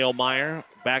Abigail Meyer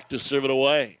back to serve it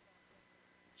away.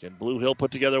 Can Blue Hill put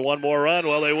together one more run?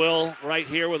 Well, they will right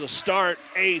here with a start.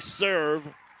 Ace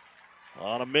serve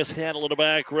on a mishandle in the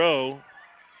back row.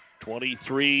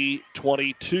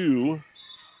 23-22.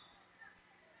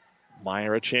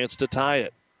 Meyer a chance to tie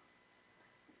it.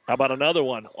 How about another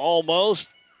one? Almost.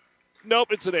 Nope,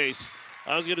 it's an ace.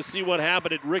 I was going to see what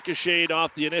happened. It ricocheted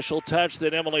off the initial touch,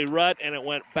 then Emily Rutt, and it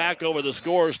went back over the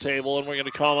scores table, and we're going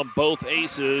to call them both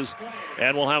aces,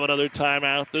 and we'll have another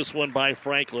timeout, this one by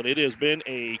Franklin. It has been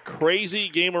a crazy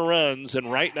game of runs,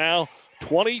 and right now,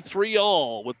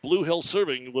 23-all with Blue Hill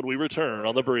serving when we return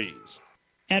on the Breeze.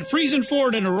 At Friesen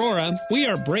Ford in Aurora, we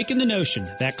are breaking the notion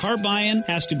that car buying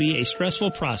has to be a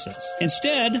stressful process.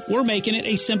 Instead, we're making it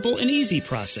a simple and easy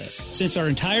process, since our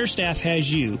entire staff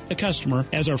has you, the customer,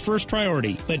 as our first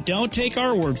priority. But don't take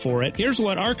our word for it. Here's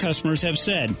what our customers have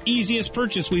said. Easiest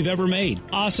purchase we've ever made.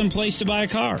 Awesome place to buy a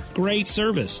car. Great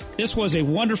service. This was a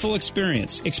wonderful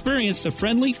experience. Experience the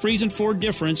friendly Friesen Ford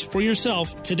difference for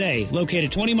yourself today.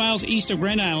 Located 20 miles east of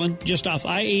Grand Island, just off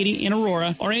I-80 in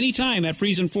Aurora, or anytime at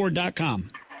FriesenFord.com.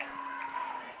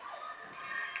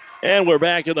 And we're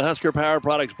back in the Husker Power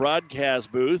Products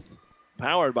broadcast booth,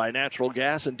 powered by natural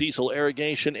gas and diesel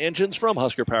irrigation engines from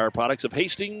Husker Power Products of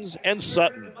Hastings and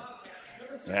Sutton.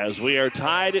 As we are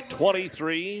tied at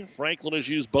 23, Franklin has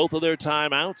used both of their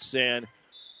timeouts, and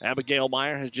Abigail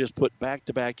Meyer has just put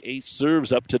back-to-back ace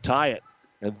serves up to tie it.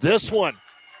 And this one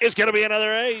is going to be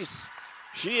another ace.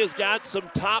 She has got some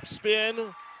top spin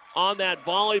on that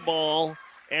volleyball,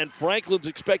 and Franklin's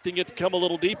expecting it to come a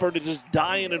little deeper and to just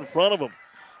dying in front of him.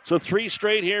 So 3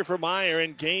 straight here for Meyer,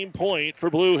 and game point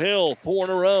for Blue Hill, 4 in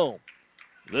a row.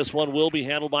 This one will be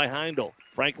handled by Heindel.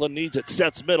 Franklin needs it,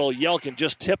 sets middle. Yelkin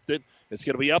just tipped it. It's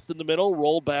going to be up in the middle,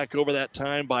 rolled back over that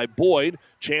time by Boyd.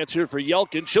 Chance here for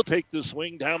Yelkin. She'll take the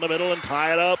swing down the middle and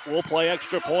tie it up. We'll play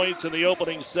extra points in the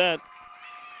opening set.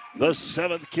 The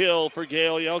 7th kill for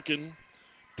Gail Yelkin.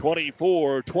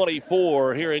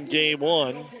 24-24 here in game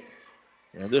 1.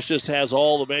 And this just has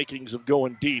all the makings of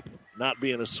going deep, not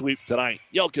being a sweep tonight.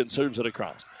 Yelkin serves it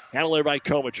across. Handled there by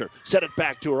Komicher. Set it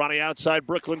back to her on the outside.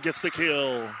 Brooklyn gets the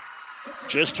kill.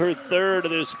 Just her 3rd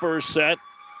of this first set.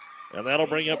 And that'll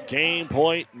bring up game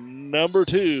point number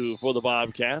 2 for the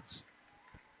Bobcats.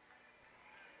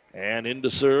 And in to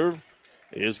serve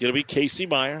is going to be Casey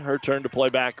Meyer. Her turn to play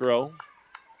back row.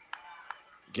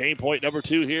 Game point number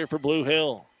 2 here for Blue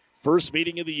Hill. First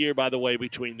meeting of the year, by the way,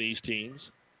 between these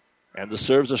teams. And the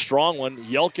serve's a strong one.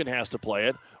 Yelkin has to play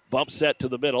it. Bump set to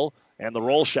the middle. And the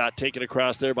roll shot taken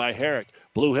across there by Herrick.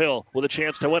 Blue Hill with a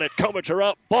chance to win it. Komicher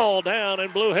up. Ball down.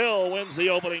 And Blue Hill wins the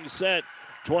opening set.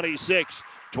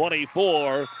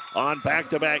 26-24 on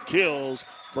back-to-back kills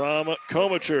from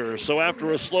Komicher. So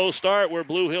after a slow start where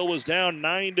Blue Hill was down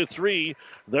 9-3,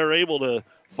 they're able to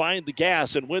find the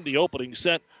gas and win the opening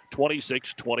set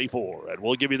 26-24. And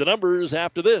we'll give you the numbers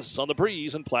after this on the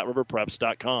Breeze and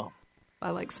PlatteRiverPreps.com. I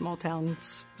like small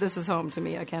towns. This is home to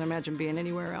me. I can't imagine being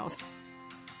anywhere else.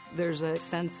 There's a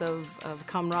sense of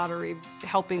camaraderie,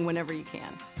 helping whenever you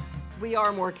can. We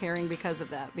are more caring because of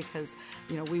that, because,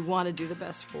 we want to do the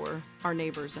best for our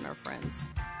neighbors and our friends.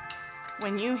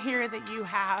 When you hear that you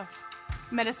have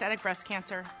metastatic breast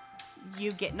cancer,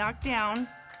 you get knocked down,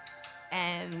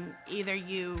 and either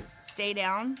you stay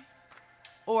down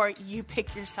or you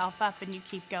pick yourself up and you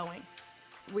keep going.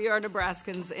 We are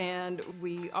Nebraskans, and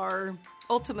we are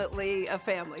ultimately a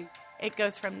family. It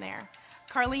goes from there.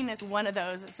 Carlene is one of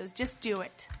those that says, just do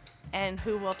it, and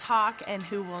who will talk and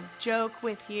who will joke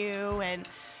with you and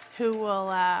who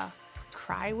will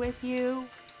cry with you.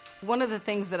 One of the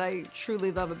ththings that I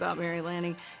truly love about Mary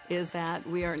Lanning is that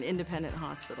we are an independent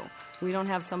hospital. We don't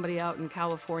have somebody out in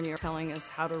California telling us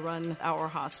how to run our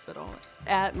hospital.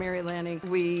 At Mary Lanning,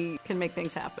 we can make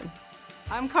things happen.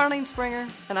 I'm Carlene Springer,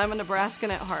 and I'm a Nebraskan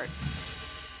at heart.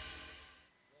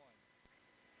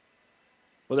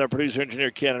 With our producer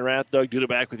engineer Ken Rath, Doug Duda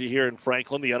back with you here in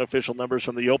Franklin. The unofficial numbers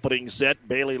from the opening set.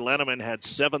 Bailey Lenneman had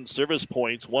 7 service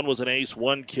points. 1 was an ace,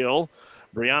 1 kill.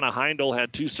 Brianna Heindel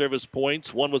had 2 service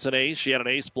points. 1 was an ace. She had an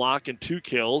ace block and 2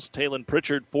 kills. Taylon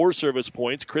Pritchard, 4 service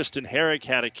points. Kristen Herrick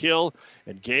had a kill.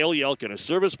 And Gail Yelkin, a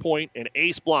service point, an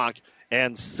ace block,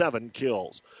 and 7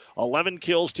 kills. 11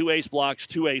 kills, 2 ace blocks,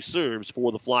 2 ace serves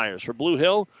for the Flyers. For Blue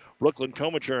Hill, Brooklyn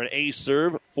Comacher, an ace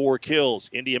serve, 4 kills.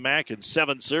 India Mackin,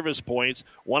 7 service points.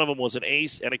 1 of them was an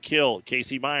ace and a kill.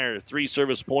 Casey Meyer, 3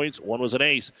 service points. 1 was an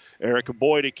ace. Erica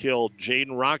Boyd, a kill. Jaden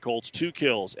Rockholtz, 2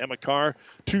 kills. Emma Carr,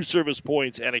 2 service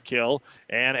points and a kill.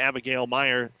 And Abigail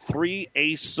Meyer, 3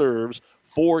 ace serves,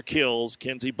 4 kills.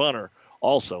 Kenzie Bunner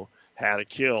also had a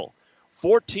kill.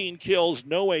 14 kills,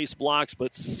 no ace blocks,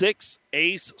 but 6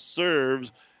 ace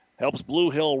serves. Helps Blue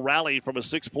Hill rally from a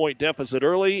 6-point deficit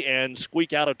early and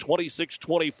squeak out a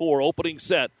 26-24 opening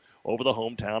set over the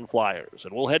hometown Flyers.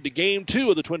 And we'll head to Game 2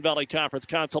 of the Twin Valley Conference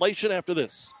Consolation after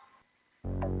this.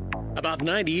 About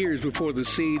 90 years before the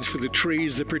seeds for the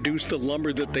trees that produce the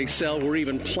lumber that they sell were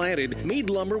even planted, Mead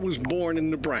Lumber was born in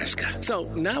Nebraska. So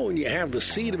now when you have the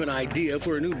seed of an idea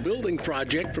for a new building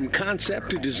project from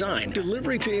concept to design,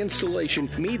 delivery to installation,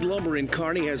 Mead Lumber in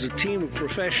Kearney has a team of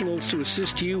professionals to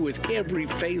assist you with every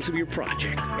phase of your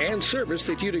project and service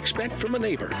that you'd expect from a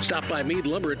neighbor. Stop by Mead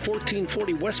Lumber at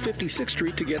 1440 West 56th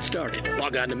Street to get started.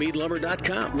 Log on to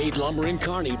meadlumber.com. Mead Lumber in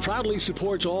Kearney proudly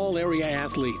supports all area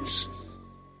athletes.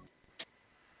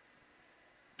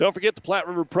 Don't forget the Platte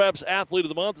River Preps Athlete of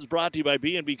the Month is brought to you by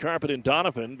B&B Carpet in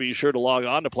Donovan. Be sure to log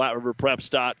on to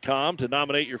PlatteRiverPreps.com to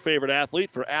nominate your favorite athlete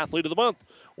for Athlete of the Month.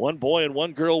 1 boy and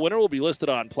 1 girl winner will be listed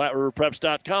on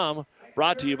PlatteRiverPreps.com.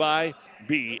 Brought to you by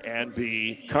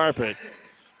B&B Carpet.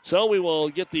 So we will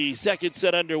get the second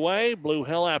set underway. Blue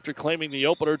Hill, after claiming the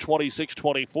opener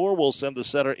 26-24, will send the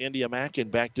setter India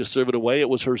Mackin back to serve it away. It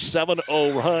was her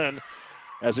 7-0 run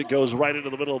as it goes right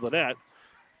into the middle of the net.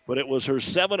 But it was her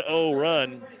 7-0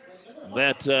 run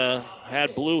that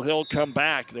had Blue Hill come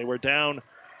back. They were down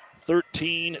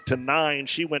 13-9.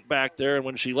 She went back there, and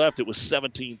when she left, it was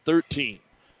 17-13.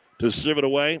 To serve it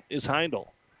away is Heindel.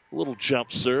 A little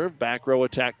jump serve, back row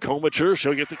attack. Comacher,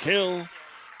 she'll get the kill.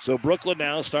 So Brooklyn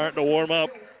now starting to warm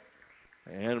up,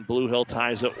 and Blue Hill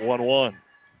ties it 1-1.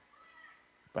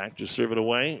 Back to serve it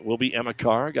away will be Emma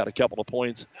Carr. Got a couple of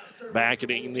points back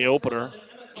in the opener.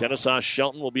 Kennesaw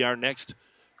Shelton will be our next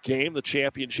game. The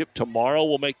championship tomorrow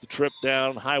will make the trip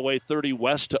down Highway 30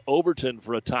 west to Overton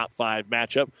for a top 5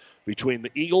 matchup between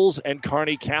the Eagles and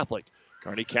Kearney Catholic.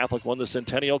 Kearney Catholic won the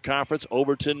Centennial Conference.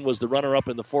 Overton was the runner-up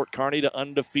in the Fort Kearney to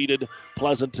undefeated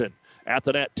Pleasanton. At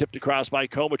the net, tipped across by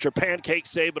Comacher. Pancake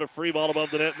save, but a free ball above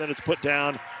the net, and then it's put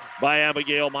down by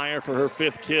Abigail Meyer for her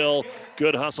 5th kill.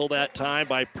 Good hustle that time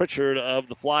by Pritchard of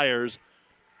the Flyers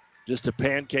just to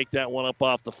pancake that one up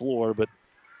off the floor, but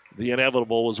the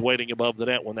inevitable was waiting above the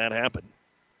net when that happened.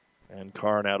 And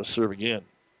Carr now to serve again.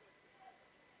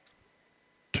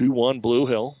 2-1 Blue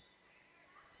Hill.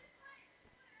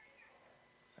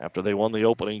 After they won the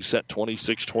opening set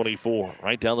 26-24.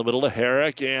 Right down the middle to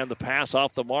Herrick, and the pass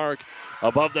off the mark.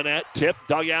 Above the net, tip,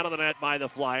 dug out of the net by the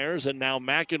Flyers, and now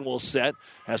Mackin will set.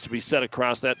 Has to be set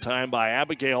across that time by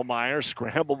Abigail Meyer.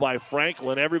 Scramble by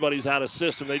Franklin. Everybody's out of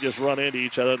system. They just run into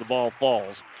each other. The ball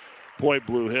falls. Point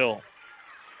Blue Hill.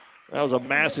 That was a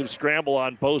massive scramble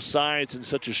on both sides in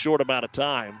such a short amount of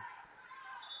time.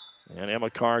 And Emma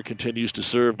Carr continues to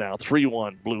serve now.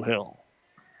 3-1 Blue Hill.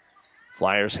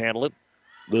 Flyers handle it.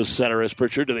 The center is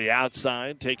Pritchard to the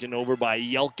outside, taken over by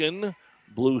Yelkin.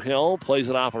 Blue Hill plays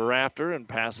it off a rafter and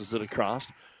passes it across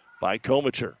by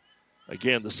Comacher.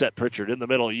 Again, the set Pritchard in the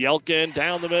middle. Yelkin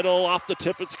down the middle, off the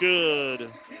tip, it's good.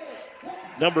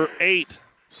 Number 8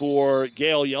 for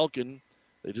Gail Yelkin.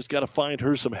 They just got to find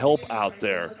her some help out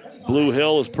there. Blue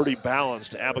Hill is pretty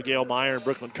balanced. Abigail Meyer and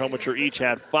Brooklyn Comacher each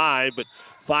had 5, but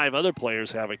 5 other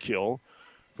players have a kill.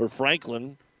 For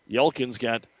Franklin, Yelkin's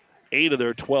got 8 of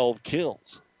their 12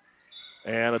 kills.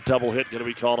 And a double hit going to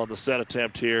be called on the set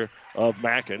attempt here of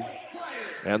Mackin.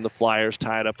 And the Flyers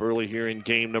tied up early here in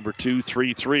game number 2,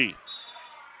 3-3.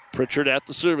 Pritchard at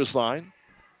the service line.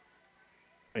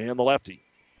 And the lefty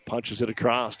punches it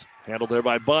across. Handled there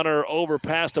by Bunner.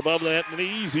 Overpassed above the net. And an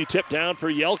easy tip down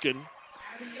for Yelkin.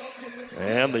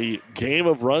 And the game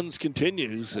of runs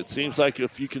continues. It seems like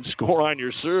if you can score on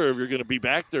your serve, you're going to be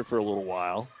back there for a little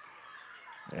while.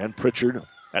 And Pritchard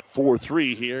at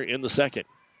 4-3 here in the second.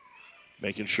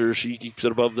 Making sure she keeps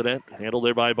it above the net. Handled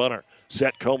there by Bunner.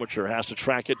 Set Komicher has to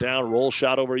track it down. Roll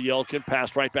shot over Yelkin.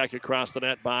 Passed right back across the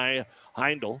net by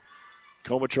Heindel.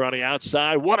 Komicher on the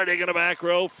outside. What a dig in the back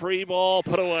row. Free ball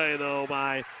put away, though,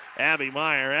 by Abby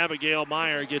Meyer. Abigail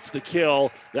Meyer gets the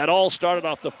kill. That all started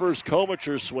off the first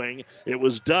Komicher swing. It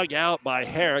was dug out by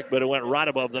Herrick, but it went right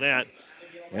above the net.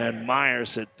 And Meyer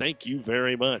said, thank you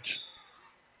very much.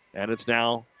 And it's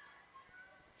now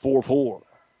 4-4.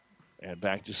 And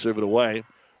back to serve it away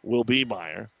will be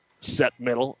Meyer. Set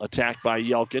middle, attacked by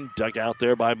Yelkin. Dug out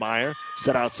there by Meyer.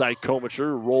 Set outside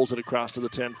Komicher. Rolls it across to the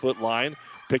 10-foot line.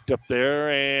 Picked up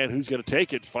there, and who's going to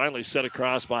take it? Finally set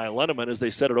across by Lenneman as they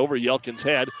set it over Yelkin's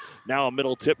head. Now a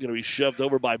middle tip going to be shoved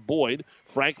over by Boyd.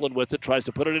 Franklin with it, tries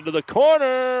to put it into the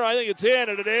corner. I think it's in,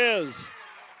 and it is.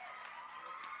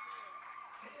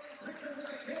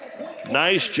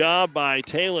 Nice job by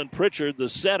Taylon Pritchard, the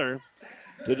setter,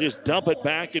 to just dump it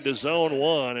back into zone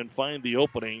one and find the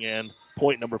opening. And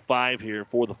point number 5 here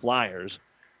for the Flyers.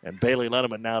 And Bailey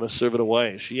Lenneman now to serve it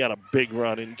away. She had a big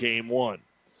run in game 1.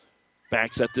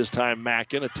 Back set this time,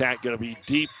 Mackin. Attack going to be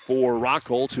deep for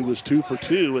Rockholt, who was 2 for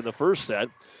 2 in the first set,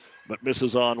 but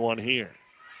misses on one here.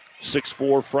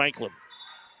 6-4 Franklin.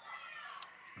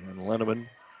 And Lenneman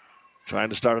trying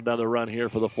to start another run here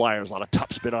for the Flyers. A lot of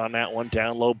topspin on that one.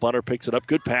 Down low, Bunner picks it up.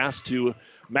 Good pass to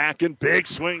Mackin. Big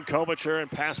swing, Komicher,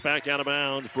 and pass back out of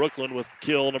bounds. Brooklyn with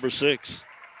kill number 6.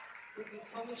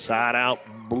 Side out,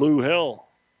 Blue Hill.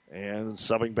 And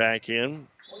subbing back in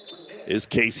is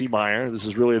Casey Meyer. This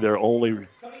is really their only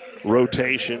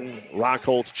rotation.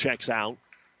 Rockholt checks out.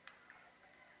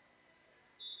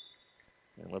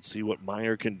 And let's see what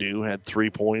Meyer can do. Had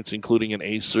 3 points, including an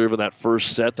ace serve in that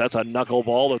first set. That's a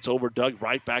knuckleball that's overdug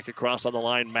right back across on the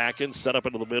line. Mackin set up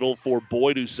into the middle for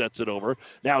Boyd, who sets it over.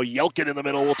 Now Yelkin in the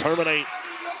middle will terminate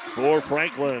for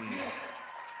Franklin.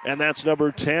 And that's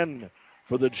number 10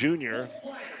 for the junior.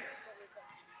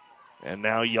 And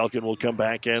now Yelkin will come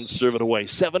back and serve it away.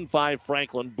 7-5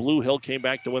 Franklin. Blue Hill came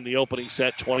back to win the opening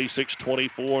set,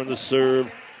 26-24, and the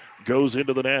serve goes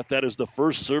into the net. That is the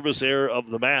first service error of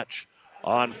the match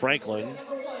on Franklin.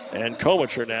 And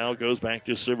Komicher now goes back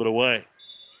to serve it away.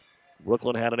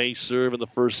 Brooklyn had an ace serve in the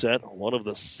first set, one of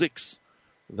the 6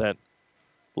 that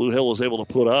Blue Hill was able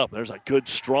to put up. There's a good,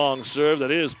 strong serve that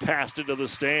is passed into the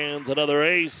stands. Another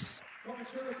ace.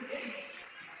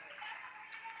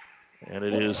 And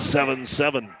it is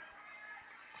 7-7.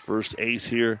 First ace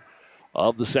here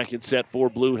of the second set for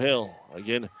Blue Hill.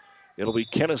 Again, it'll be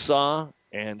Kennesaw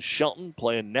and Shelton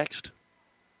playing next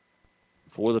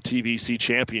for the TVC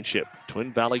Championship.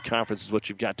 Twin Valley Conference is what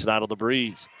you've got tonight on the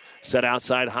Breeze. Set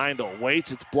outside Heindel.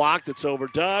 Waits, it's blocked, it's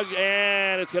overdug,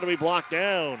 and it's going to be blocked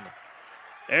down.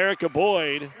 Erica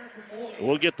Boyd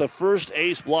will get the first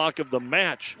ace block of the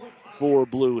match for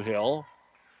Blue Hill.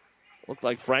 Looked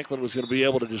like Franklin was going to be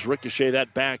able to just ricochet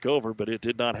that back over, but it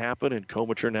did not happen, and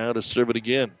Komicher now to serve it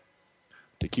again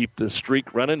to keep the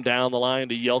streak running down the line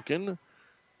to Yelkin.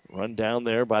 Run down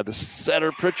there by the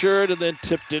setter Pritchard, and then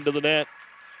tipped into the net.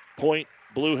 Point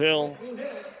Blue Hill,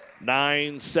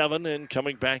 9-7, and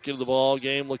coming back into the ball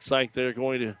game. Looks like they're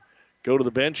going to go to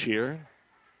the bench here.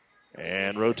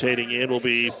 And rotating in will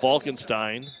be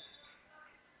Falkenstein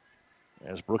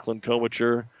as Brooklyn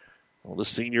Komicher, well, the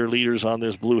senior leaders on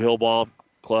this Blue Hill ball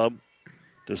club,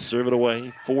 to serve it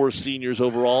away. 4 seniors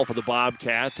overall for the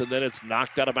Bobcats, and then it's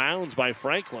knocked out of bounds by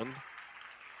Franklin.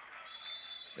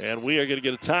 And we are going to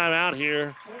get a timeout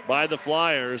here by the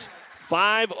Flyers.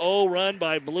 5-0 run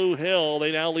by Blue Hill.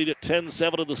 They now lead at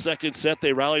 10-7 in the second set.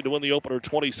 They rallied to win the opener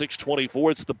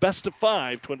 26-24. It's the best of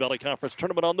 5 Twin Valley Conference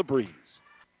tournament on the Breeze.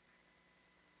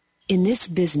 In this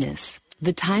business,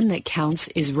 the time that counts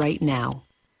is right now.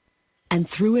 And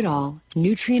through it all,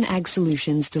 Nutrien Ag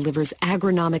Solutions delivers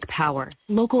agronomic power,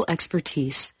 local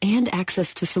expertise, and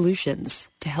access to solutions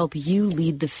to help you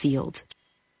lead the field.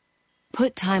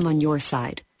 Put time on your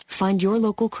side. Find your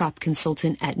local crop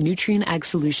consultant at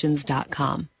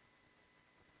nutrienagsolutions.com.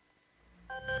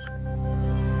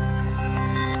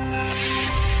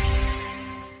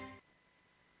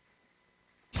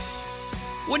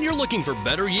 When you're looking for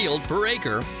better yield per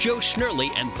acre, Joe Schnurley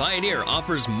and Pioneer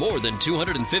offers more than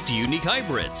 250 unique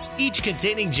hybrids, each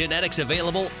containing genetics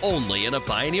available only in a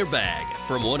Pioneer bag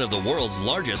from one of the world's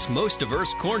largest, most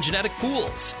diverse corn genetic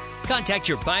pools. Contact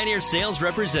your Pioneer sales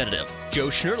representative, Joe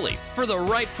Schnurley, for the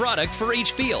right product for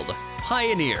each field.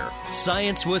 Pioneer,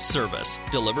 science with service,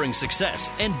 delivering success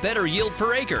and better yield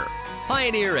per acre.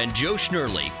 Pioneer and Joe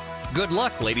Schnurley. Good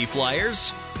luck, Lady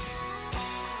Flyers.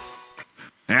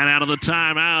 And out of the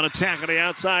timeout, attack on the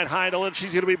outside, Heindel, and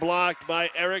she's going to be blocked by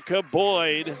Erica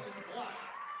Boyd.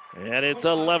 And it's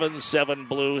 11-7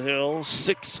 Blue Hill,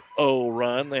 6-0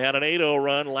 run. They had an 8-0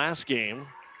 run last game.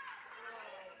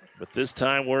 But this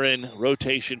time we're in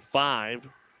rotation 5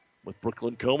 with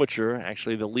Brooklyn Comacher,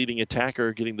 actually the leading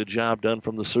attacker, getting the job done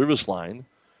from the service line.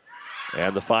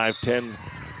 And the 5'10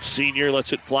 senior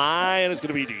lets it fly, and it's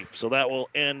going to be deep. So that will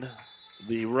end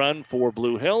the run for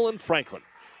Blue Hill, and Franklin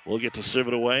will get to serve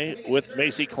it away with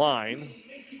Macy Klein.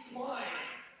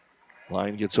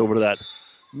 Klein gets over to that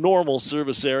normal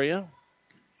service area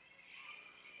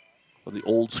for the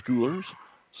old schoolers.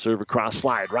 Serve across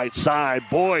slide, right side.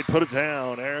 Boyd put it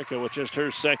down. Erica with just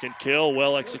her second kill.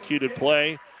 Well-executed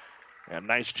play. And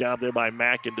nice job there by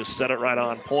Mackin to set it right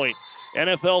on point.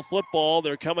 NFL football,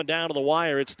 they're coming down to the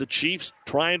wire. It's the Chiefs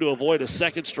trying to avoid a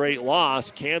second straight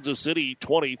loss. Kansas City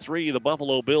 23, the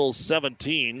Buffalo Bills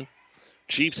 17.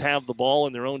 Chiefs have the ball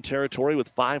in their own territory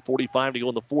with 5:45 to go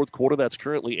in the fourth quarter. That's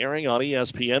currently airing on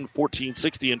ESPN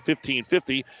 1460 and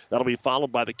 1550. That'll be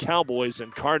followed by the Cowboys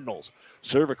and Cardinals.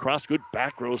 Serve across, good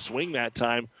back row swing that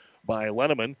time by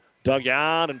Lenneman. Dug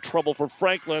out and trouble for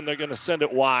Franklin. They're going to send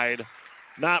it wide.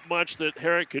 Not much that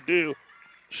Herrick could do.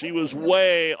 She was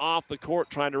way off the court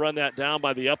trying to run that down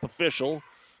by the up official.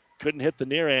 Couldn't hit the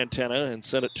near antenna and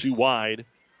sent it too wide.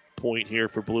 Point here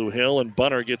for Blue Hill, and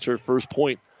Bunner gets her first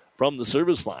point from the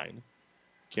service line.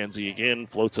 Kenzie again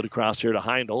floats it across here to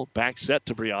Heindel. Back set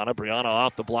to Brianna. Brianna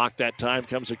off the block that time.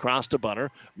 Comes across to Bunner.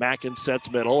 Mackin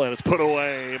sets middle, and it's put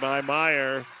away by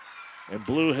Meyer. And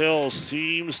Blue Hill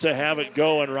seems to have it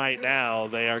going right now.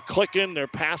 They are clicking. They're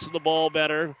passing the ball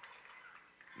better.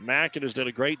 Mackin has done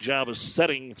a great job of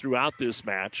setting throughout this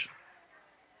match.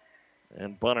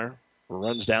 And Bunner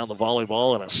runs down the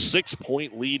volleyball, and a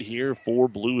 6-point lead here for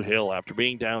Blue Hill after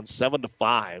being down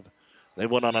 7-5. They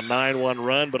went on a 9-1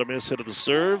 run, but a miss hit of the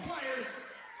serve.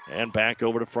 And back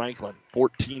over to Franklin,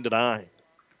 14-9.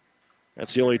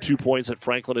 That's the only 2 points that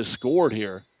Franklin has scored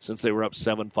here since they were up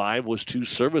 7-5, was 2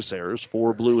 service errors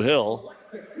for Blue Hill.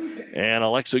 And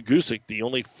Alexa Gusick, the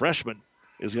only freshman,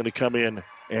 is going to come in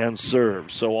and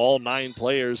serve. So all 9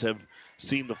 players have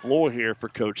seen the floor here for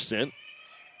Coach Sint.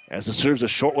 As it serves a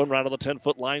short one right on the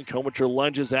 10-foot line, Comacher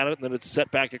lunges at it, and then it's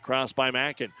set back across by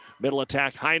Mackin. Middle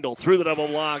attack, Heindel through the double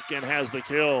block and has the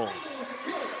kill.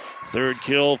 Third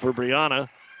kill for Brianna.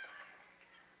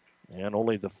 And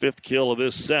only the 5th kill of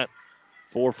this set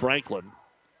for Franklin.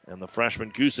 And the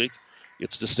freshman Gusick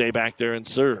gets to stay back there and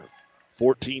serve.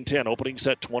 14-10, opening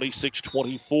set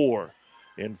 26-24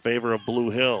 in favor of Blue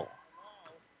Hill.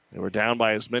 They were down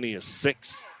by as many as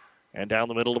 6. And down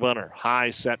the middle to Bunner.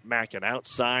 High set Mackin.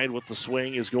 Outside with the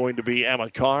swing is going to be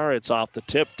Emma Carr. It's off the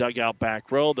tip. Dug out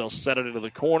back row. They'll set it into the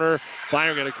corner.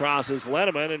 Firing it across is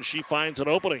Lenneman, and she finds an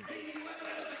opening.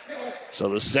 So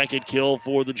the second kill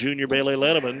for the junior Bailey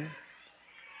Lenneman.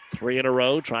 3 in a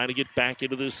row, trying to get back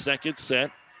into this second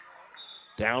set.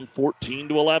 Down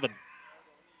 14-11.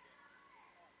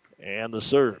 And the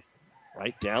serve.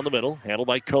 Right down the middle, handled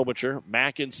by Comacher.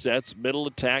 Mackin sets, middle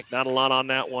attack. Not a lot on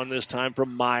that one this time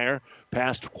from Meyer.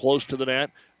 Passed close to the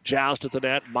net. Joust at the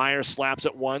net. Meyer slaps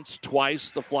it once,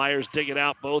 twice. The Flyers dig it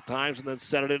out both times and then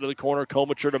set it into the corner.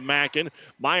 Comacher to Mackin.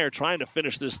 Meyer trying to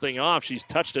finish this thing off. She's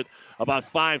touched it about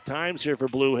 5 times here for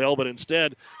Blue Hill, but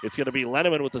instead it's going to be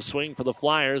Lenneman with the swing for the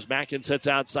Flyers. Mackin sets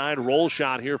outside. Roll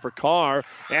shot here for Carr,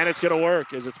 and it's going to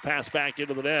work as it's passed back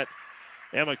into the net.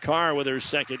 Emma Carr with her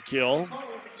second kill.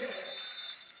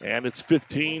 And it's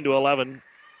 15-11.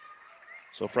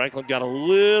 So Franklin got a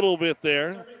little bit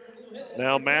there.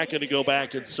 Now Mackin to go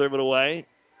back and serve it away.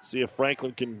 See if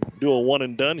Franklin can do a one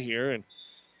and done here and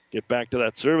get back to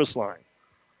that service line.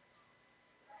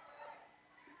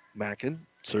 Mackin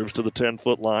serves to the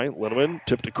 10-foot line. Linneman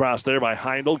tipped across there by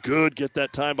Heindel. Good get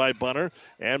that time by Bunner.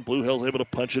 And Blue Hill's able to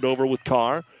punch it over with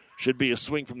Carr. Should be a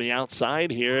swing from the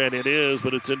outside here, and it is,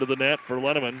 but it's into the net for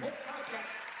Linneman.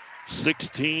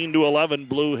 16-11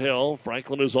 Blue Hill.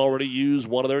 Franklin has already used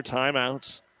one of their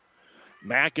timeouts.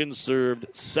 Mackin served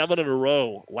 7 in a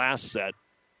row last set.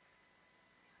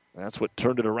 That's what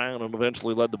turned it around and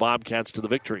eventually led the Bobcats to the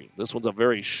victory. This one's a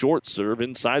very short serve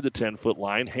inside the 10-foot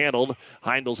line. Handled.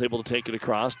 Heindel's able to take it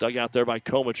across. Dug out there by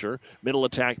Comacher. Middle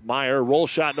attack Meyer. Roll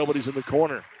shot. Nobody's in the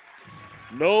corner.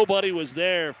 Nobody was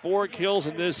there. 4 kills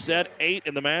in this set. 8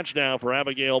 in the match now for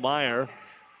Abigail Meyer.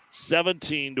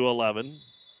 17-11.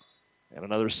 And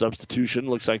another substitution.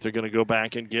 Looks like they're going to go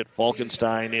back and get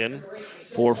Falkenstein in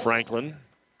for Franklin.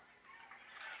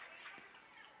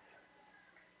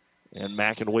 And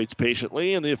Mackin waits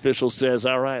patiently, and the official says,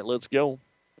 all right, let's go.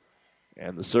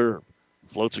 And the serve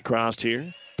floats across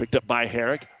here. Picked up by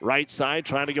Herrick. Right side,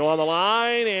 trying to go on the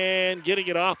line, and getting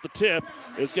it off the tip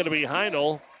is going to be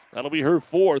Heindel. That'll be her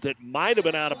fourth. It might have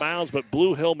been out of bounds, but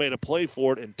Blue Hill made a play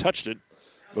for it and touched it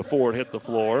before it hit the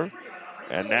floor.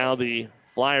 And now the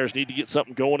Flyers need to get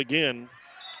something going again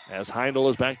as Heindel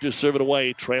is back to serve it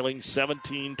away, trailing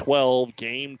 17-12.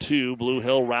 Game 2. Blue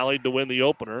Hill rallied to win the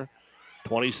opener,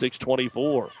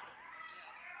 26-24.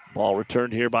 Ball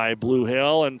returned here by Blue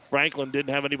Hill, and Franklin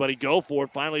didn't have anybody go for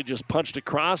it. Finally just punched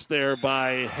across there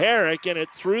by Herrick, and it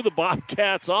threw the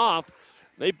Bobcats off.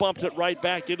 They bumped it right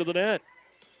back into the net.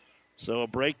 So a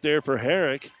break there for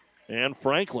Herrick and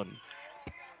Franklin.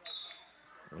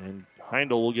 And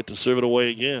Heindel will get to serve it away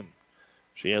again.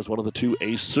 She has one of the 2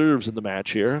 ace serves in the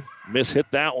match here. Miss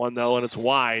hit that one, though, and it's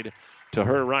wide to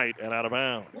her right and out of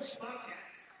bounds.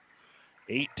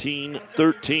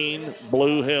 18-13,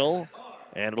 Blue Hill.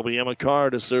 And it'll be Emma Carr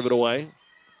to serve it away.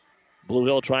 Blue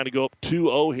Hill trying to go up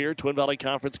 2-0 here. Twin Valley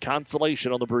Conference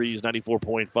consolation on the Breeze,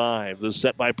 94.5. The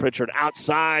set by Pritchard.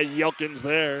 Outside, Yelkin's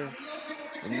there.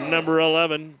 Number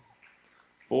 11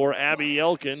 for Abby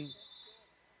Yelkin.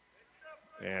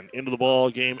 And into the ball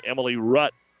game, Emily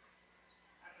Rutt.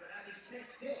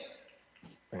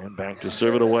 And back to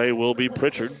serve it away will be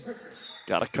Pritchard.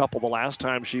 Got a couple the last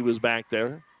time she was back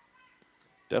there.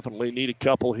 Definitely need a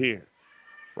couple here.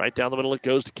 Right down the middle it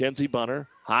goes to Kenzie Bunner.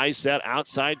 High set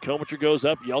outside. Komicher goes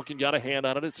up. Yelkin got a hand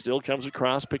on it. It still comes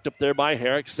across. Picked up there by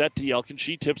Herrick. Set to Yelkin.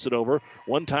 She tips it over.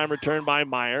 One-time return by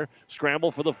Meyer.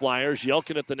 Scramble for the Flyers.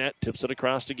 Yelkin at the net. Tips it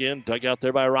across again. Dug out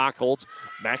there by Rockholtz.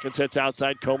 Mackin sets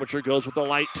outside. Komicher goes with the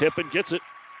light tip and gets it.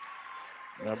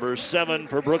 Number 7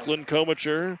 for Brooklyn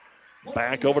Komicher.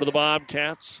 Back over to the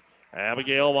Bobcats.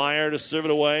 Abigail Meyer to serve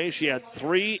it away. She had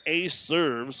 3 ace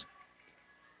serves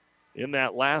in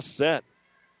that last set.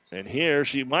 And here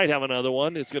she might have another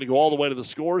one. It's going to go all the way to the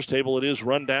scores table. It is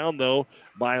run down, though,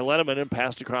 by Lenneman and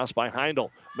passed across by Heindel.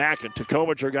 Mackin to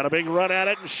Komicher. Got a big run at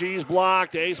it, and she's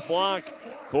blocked. Ace block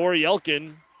for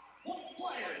Yelkin.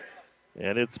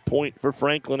 And it's point for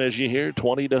Franklin, as you hear,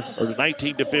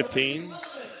 19-15.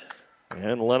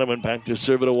 And Lenneman back to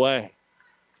serve it away.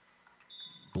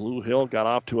 Blue Hill got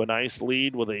off to a nice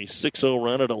lead with a 6-0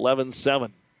 run at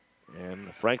 11-7.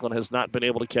 And Franklin has not been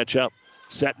able to catch up.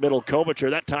 Set middle,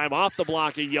 Komicher. That time off the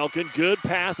block of Yelkin. Good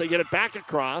pass. They get it back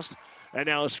across. And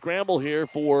now a scramble here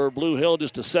for Blue Hill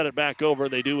just to set it back over.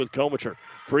 They do with Komicher.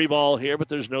 Free ball here, but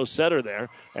there's no setter there.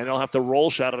 And they'll have to roll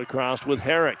shot it across with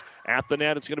Herrick. At the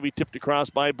net, it's going to be tipped across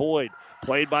by Boyd.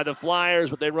 Played by the Flyers,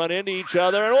 but they run into each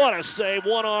other. And what a save.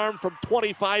 One arm from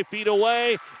 25 feet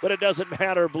away. But it doesn't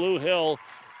matter. Blue Hill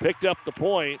picked up the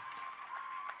point.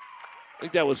 I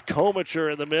think that was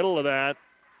Komicher in the middle of that.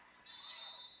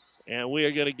 And we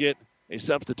are going to get a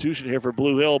substitution here for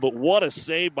Blue Hill. But what a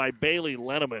save by Bailey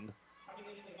Lenneman.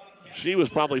 She was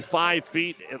probably 5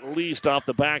 feet at least off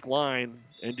the back line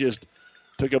and just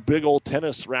took a big old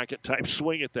tennis racket type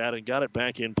swing at that and got it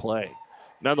back in play.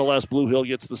 Nonetheless, Blue Hill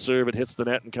gets the serve. It hits the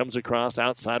net and comes across.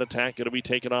 Outside attack. Going to be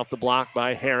taken off the block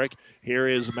by Herrick. Here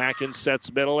is Mackin,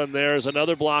 sets middle, and there's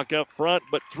another block up front.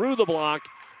 But through the block,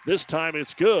 this time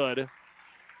it's good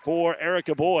for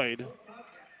Erica Boyd.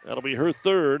 That'll be her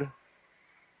third.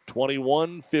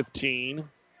 21-15.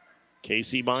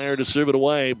 Casey Meyer to serve it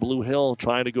away. Blue Hill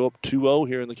trying to go up 2-0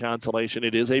 here in the consolation.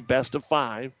 It is a best of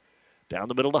 5. Down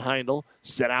the middle to Heindel.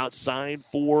 Set outside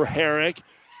for Herrick.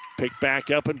 Picked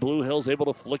back up, and Blue Hill's able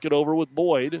to flick it over with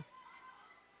Boyd.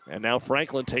 And now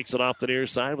Franklin takes it off the near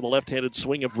side with a left-handed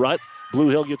swing of Rutt. Blue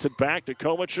Hill gets it back to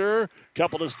Komicher.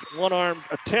 Couple of one-arm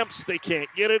attempts. They can't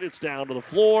get it. It's down to the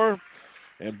floor.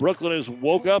 And Brooklyn has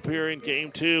woke up here in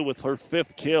Game 2 with her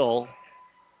 5th kill.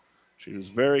 She was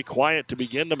very quiet to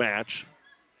begin the match.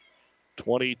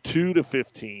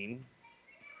 22-15.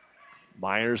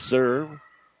 Myers serve.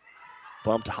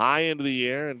 Bumped high into the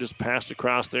air and just passed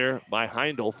across there by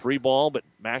Heindel. Free ball, but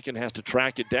Mackin has to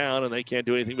track it down, and they can't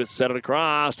do anything but set it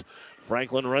across.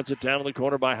 Franklin runs it down in the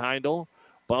corner by Heindel.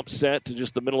 Bump set to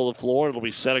just the middle of the floor. It'll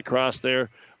be set across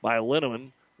there by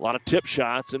Linneman. A lot of tip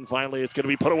shots, and finally it's going to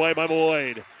be put away by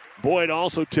Boyd. Boyd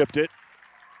also tipped it.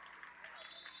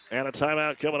 And a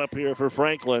timeout coming up here for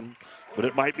Franklin, but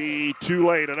it might be too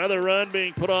late. Another run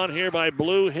being put on here by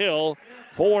Blue Hill.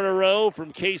 4 in a row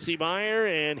from Casey Meyer,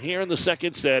 and here in the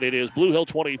second set, it is Blue Hill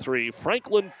 23,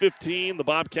 Franklin 15. The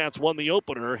Bobcats won the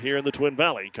opener here in the Twin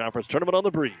Valley Conference Tournament on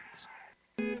the Breeze.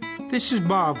 This is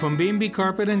Bob from B&B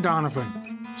Carpet and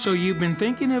Donovan. So you've been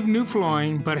thinking of new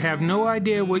flooring, but have no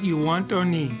idea what you want or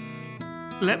need.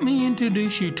 Let me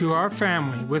introduce you to our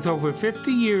family with over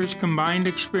 50 years combined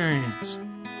experience.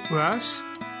 Russ,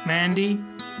 Mandy,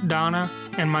 Donna,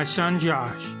 and my son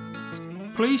Josh.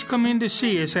 Please come in to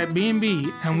see us at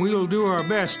B&B, and we will do our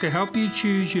best to help you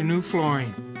choose your new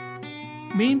flooring.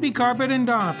 B&B Carpet and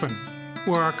Donovan,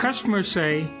 where our customers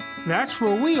say, That's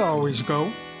where we always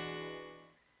go.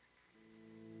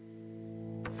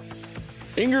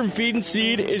 Ingram Feed and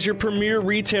Seed is your premier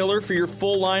retailer for your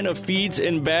full line of feeds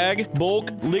in bag, bulk,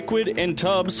 liquid, and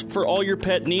tubs for all your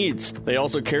pet needs. They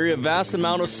also carry a vast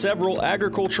amount of several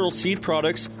agricultural seed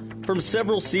products from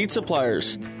several seed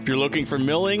suppliers. If you're looking for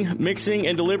milling, mixing,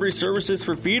 and delivery services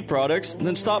for feed products,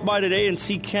 then stop by today and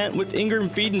see Kent with Ingram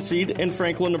Feed and Seed in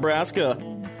Franklin, Nebraska.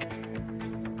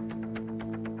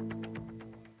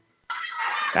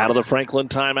 Out of the Franklin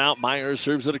timeout, Myers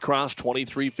serves it across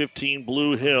 23-15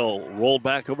 Blue Hill. Rolled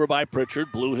back over by Pritchard.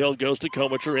 Blue Hill goes to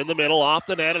Komicher in the middle, off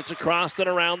the net. It's across and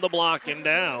around the block and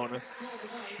down.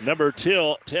 Number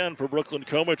 10 for Brooklyn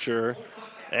Komicher.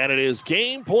 And it is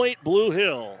game point Blue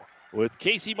Hill with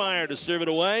Casey Meyer to serve it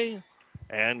away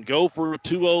and go for a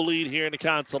 2-0 lead here in the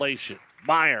consolation.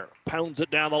 Meyer pounds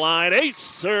it down the line. Ace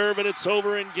serve, and it's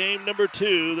over in game number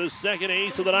 2. The second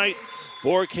ace of the night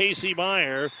for Casey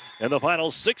Meyer. And the final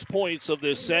 6 points of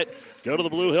this set go to the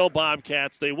Blue Hill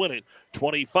Bobcats. They win it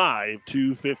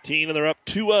 25-15, and they're up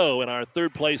 2-0 in our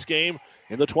third place game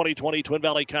in the 2020 Twin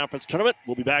Valley Conference Tournament.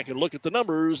 We'll be back and look at the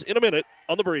numbers in a minute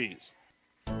on The Breeze.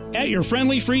 At your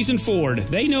friendly Friesen Ford,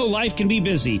 they know life can be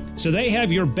busy, so they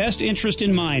have your best interest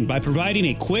in mind by providing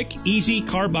a quick, easy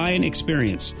car buying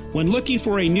experience. When looking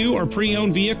for a new or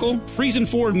pre-owned vehicle, Friesen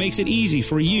Ford makes it easy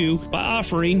for you by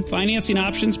offering financing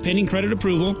options pending credit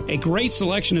approval, a great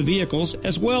selection of vehicles,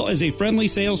 as well as a friendly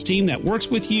sales team that works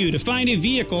with you to find a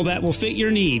vehicle that will fit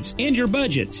your needs and your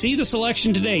budget. See the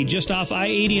selection today just off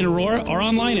I-80 in Aurora or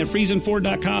online at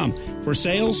FriesenFord.com. For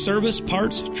sales, service,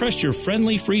 parts, trust your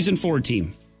friendly Friesen Ford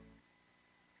team.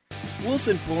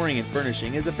 Wilson Flooring and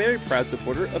Furnishing is a very proud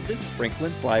supporter of this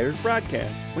Franklin Flyers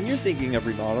broadcast. When you're thinking of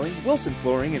remodeling, Wilson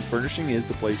Flooring and Furnishing is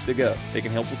the place to go. They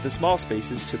can help with the small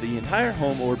spaces to the entire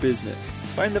home or business.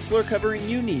 Find the floor covering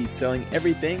you need, selling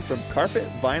everything from carpet,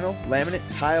 vinyl, laminate,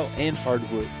 tile, and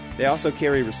hardwood. They also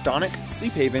carry Restonic,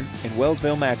 Sleep Haven, and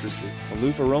Wellsville mattresses,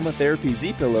 Aloof Aromatherapy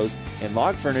Z-Pillows, and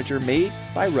log furniture made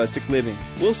by Rustic Living.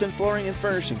 Wilson Flooring and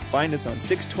Furnishing. Find us on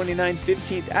 629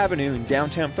 15th Avenue in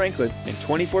downtown Franklin and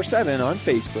 24/7 on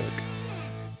Facebook.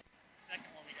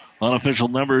 Unofficial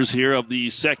numbers here of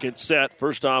the second set.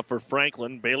 First off for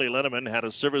Franklin, Bailey Lenneman had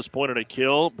a service point and a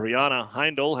kill. Brianna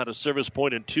Heindel had a service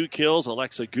point and 2 kills.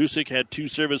 Alexa Gusick had 2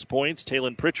 service points.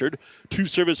 Taylin Pritchard, 2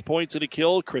 service points and a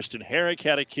kill. Kristen Herrick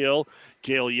had a kill.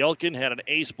 Gail Yelkin had an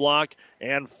ace block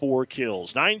and 4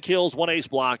 kills. 9 kills, 1 ace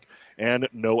block, and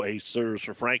no ace serves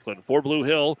for Franklin. For Blue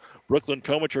Hill, Brooklyn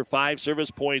Komicher, 5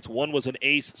 service points. 1 was an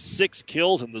ace, 6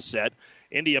 kills in the set.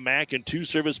 India Mack and 2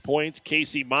 service points.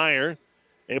 Casey Meyer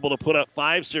able to put up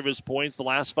 5 service points. The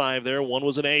last 5 there. 1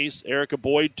 was an ace. Erica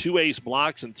Boyd, 2 ace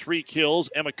blocks and 3 kills.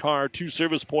 Emma Carr, 2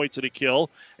 service points and a kill.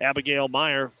 Abigail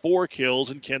Meyer, 4 kills.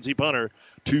 And Kenzie Bunner,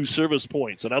 2 service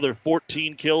points. Another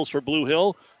 14 kills for Blue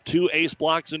Hill. 2 ace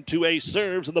blocks and 2 ace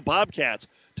serves. And the Bobcats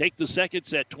take the second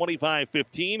set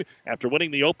 25-15 after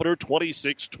winning the opener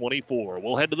 26-24.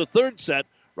 We'll head to the third set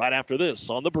right after this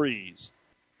on The Breeze.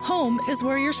 Home is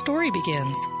where your story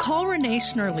begins. Call Renee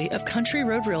Schnurley of Country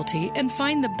Road Realty and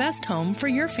find the best home for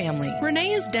your family.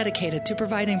 Renee is dedicated to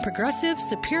providing progressive,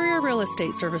 superior real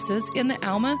estate services in the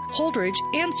Alma, Holdridge,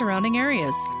 and surrounding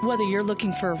areas. Whether you're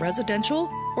looking for a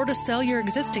residential or to sell your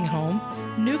existing home,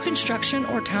 new construction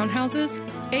or townhouses,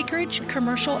 acreage,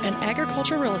 commercial, and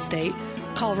agricultural real estate,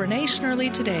 call Renee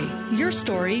Schnurley today. Your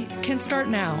story can start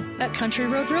now at Country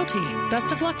Road Realty.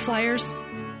 Best of luck, Flyers.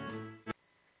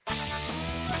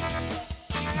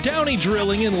 Downey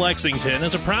Drilling in Lexington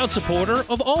is a proud supporter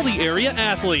of all the area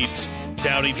athletes.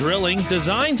 Downey Drilling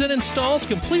designs and installs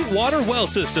complete water well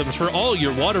systems for all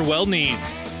your water well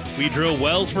needs. We drill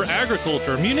wells for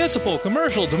agriculture, municipal,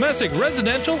 commercial, domestic,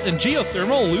 residential, and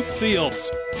geothermal loop fields.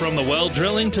 From the well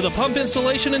drilling to the pump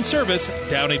installation and service,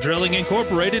 Downey Drilling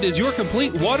Incorporated is your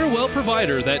complete water well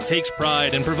provider that takes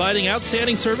pride in providing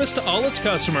outstanding service to all its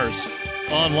customers.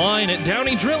 Online at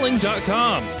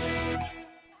downeydrilling.com.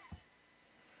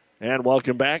 And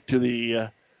welcome back to the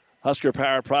Husker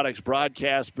Power Products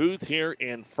broadcast booth here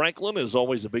in Franklin. As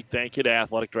always, a big thank you to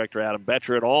Athletic Director Adam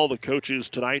Betcher and all the coaches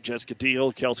tonight, Jessica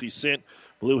Deal, Kelsey Sint,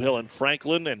 Blue Hill and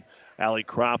Franklin, and Allie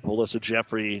Kropp, Melissa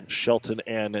Jeffrey, Shelton,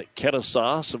 and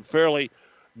Kennesaw. Some fairly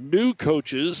new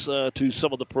coaches to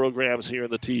some of the programs here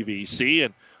in the TVC,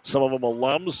 and some of them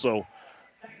alums, so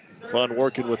fun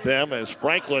working with them as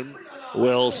Franklin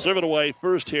will serve it away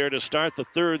first here to start the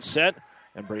third set.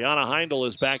 And Brianna Heindel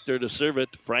is back there to serve it.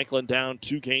 Franklin down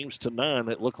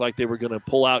 2-0. It looked like they were going to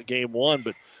pull out game 1,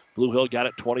 but Blue Hill got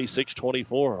it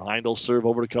 26-24. Heindel serve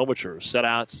over to Komicher. Set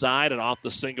outside and off the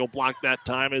single block that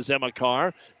time is Emma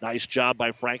Carr. Nice job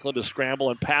by Franklin to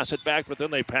scramble and pass it back, but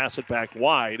then they pass it back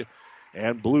wide.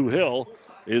 And Blue Hill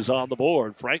is on the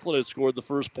board. Franklin had scored the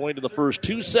first point in the first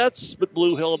 2 sets, but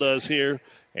Blue Hill does here.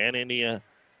 And India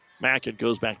Mackin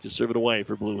goes back to serve it away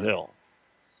for Blue Hill.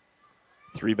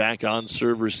 3 back on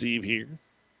serve receive here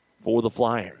for the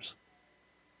Flyers.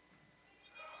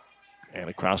 And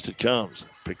across it comes.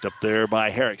 Picked up there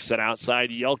by Herrick. Set outside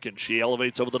Yelkin. She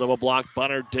elevates over the double block.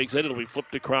 Bunner digs it. It'll be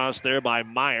flipped across there by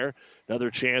Meyer. Another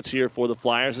chance here for the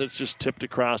Flyers. It's just tipped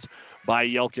across by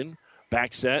Yelkin.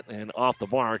 Back set and off the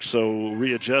mark. So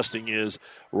readjusting is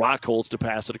Rockholtz to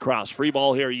pass it across. Free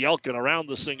ball here. Yelkin around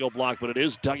the single block, but it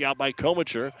is dug out by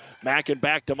Komicher. Mackin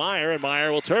back to Meyer, and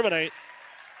Meyer will terminate.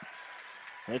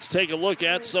 Let's take a look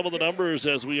at some of the numbers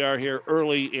as we are here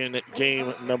early in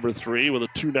game number 3 with a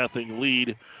 2-0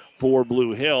 lead for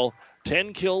Blue Hill.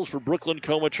 10 kills for Brooklyn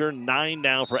Komicher, 9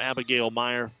 now for Abigail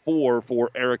Meyer, 4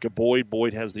 for Erica Boyd.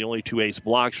 Boyd has the only 2 ace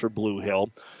blocks for Blue Hill.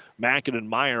 Mackin and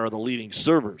Meyer are the leading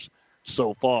servers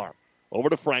so far. Over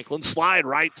to Franklin. Slide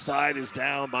right side is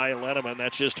down by Lenneman.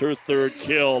 That's just her 3rd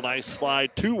kill. Nice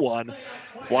slide, 2-1.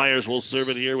 Flyers will serve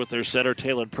it here with their center,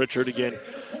 Taylor Pritchard. Again,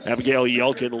 Abigail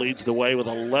Yelkin leads the way with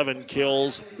 11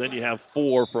 kills. Then you have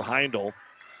 4 for Heindel.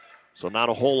 So not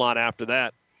a whole lot after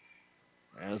that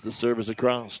as the serve is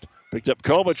across. Picked up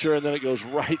Komicher, and then it goes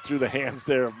right through the hands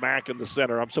there of Mack in the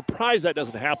center. I'm surprised that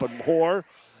doesn't happen more.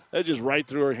 That just right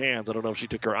through her hands. I don't know if she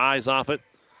took her eyes off it,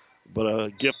 but a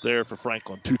gift there for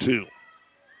Franklin, 2-2.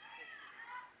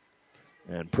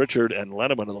 And Pritchard and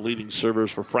Lenneman are the leading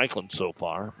servers for Franklin so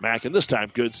far. Mackin this time,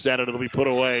 good set, and it'll be put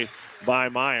away by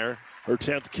Meyer. Her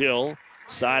 10th kill.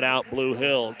 Side out Blue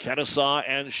Hill. Kennesaw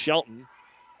and Shelton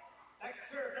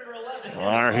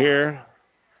are here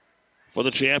for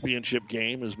the championship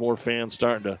game as more fans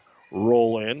starting to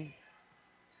roll in.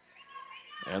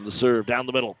 And the serve down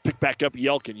the middle. Pick back up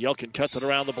Yelkin. Yelkin cuts it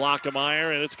around the block of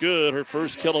Meyer, and it's good. Her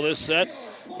first kill of this set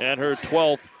and her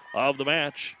 12th of the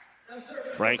match.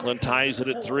 Franklin ties it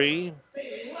at 3.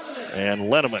 And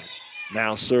Lenneman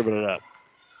now serving it up.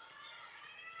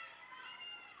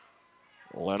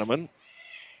 Lenneman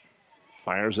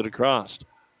fires it across.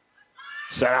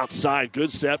 Set outside.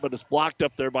 Good set, but it's blocked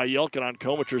up there by Yelkin on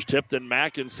Komicher's tip. Then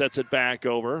Mackin sets it back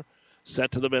over.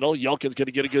 Set to the middle. Yelkin's going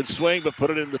to get a good swing, but put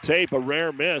it in the tape. A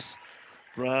rare miss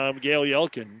from Gail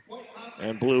Yelkin.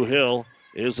 And Blue Hill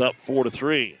is up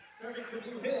 4-3.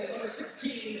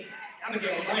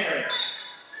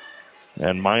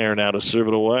 And Meyer now to serve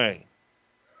it away.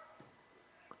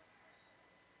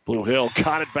 Blue Hill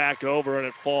caught it back over, and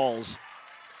it falls.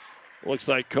 Looks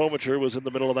like Komicher was in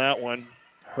the middle of that one.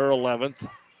 Her 11th.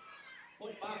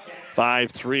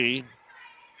 5-3.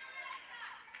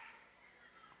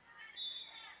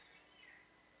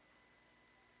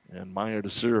 And Meyer to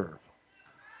serve.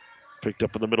 Picked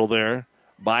up in the middle there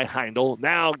by Heindel.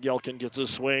 Now Yelkin gets a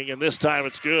swing, and this time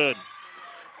it's good.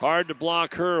 Hard to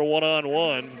block her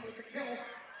one-on-one.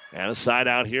 And a side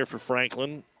out here for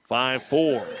Franklin.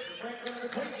 5-4.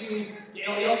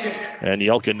 And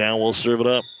Yelkin now will serve it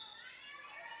up.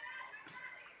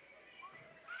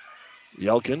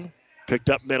 Yelkin picked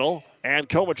up middle. And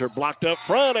Komicher blocked up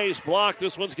front. Ace block.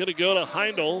 This one's going to go to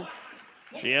Heindel.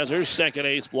 She has her second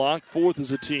ace block. 4th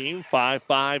as a team.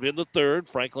 5-5 in the 3rd.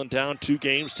 Franklin down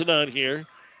 2-0 here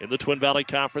in the Twin Valley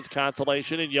Conference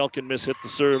consolation. And Yelkin mishit the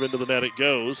serve into the net. It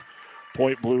goes.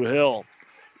 Point Blue Hill.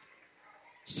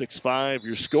 6-5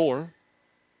 your score.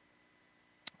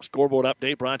 Scoreboard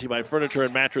update brought to you by Furniture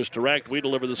and Mattress Direct. We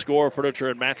deliver the score. Furniture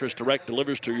and Mattress Direct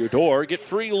delivers to your door. Get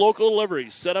free local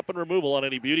delivery, setup, and removal on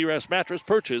any Beauty Rest mattress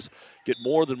purchase. Get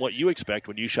more than what you expect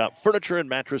when you shop Furniture and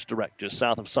Mattress Direct, just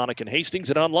south of Sonic and Hastings,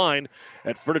 and online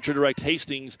at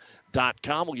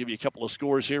FurnitureDirectHastings.com. We'll give you a couple of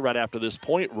scores here right after this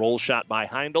point. Roll shot by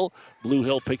Heindel. Blue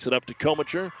Hill picks it up to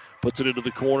Komicher. Puts it into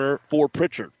the corner for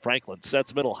Pritchard. Franklin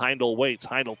sets middle. Heindel waits.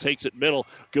 Heindel takes it middle.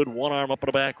 Good one arm up in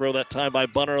the back row that time by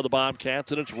Bunner of the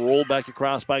Bobcats, and it's rolled back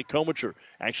across by Komicher.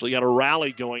 Actually got a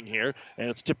rally going here,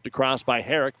 and it's tipped across by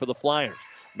Herrick for the Flyers.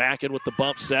 Mackin with the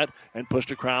bump set and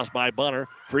pushed across by Bunner.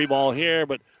 Free ball here,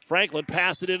 but Franklin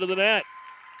passed it into the net.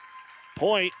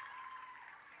 Point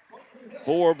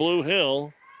for Blue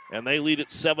Hill, and they lead it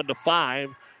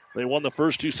 7-5. They won the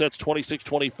first 2 sets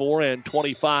 26-24 and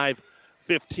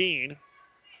 25-15.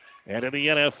 And in the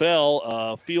NFL,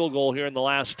 a field goal here in the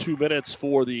last 2 minutes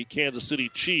for the Kansas City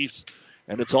Chiefs.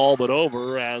 And it's all but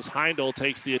over as Heindel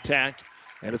takes the attack.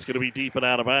 And it's going to be deep and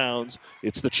out of bounds.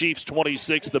 It's the Chiefs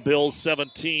 26, the Bills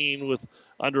 17 with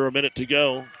under a minute to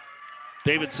go.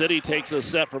 David City takes a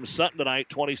set from Sutton tonight,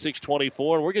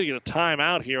 26-24. And we're going to get a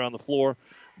timeout here on the floor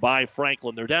by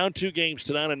Franklin. They're down 2 games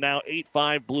tonight, and now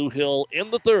 8-5 Blue Hill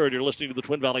in the third. You're listening to the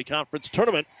Twin Valley Conference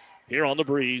Tournament here on The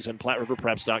Breeze and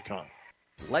PlatteRiverPreps.com.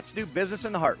 Let's do business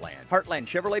in the Heartland. Heartland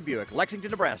Chevrolet Buick, Lexington,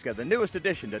 Nebraska, the newest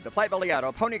addition to the Platte Valley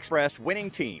Auto Pony Express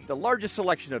winning team. The largest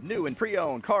selection of new and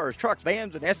pre-owned cars, trucks,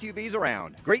 vans, and SUVs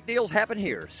around. Great deals happen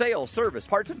here. Sales, service,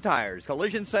 parts and tires,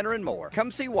 collision center, and more.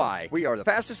 Come see why. We are the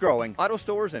fastest growing auto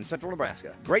stores in central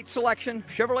Nebraska. Great selection,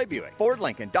 Chevrolet Buick, Ford,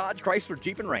 Lincoln, Dodge, Chrysler,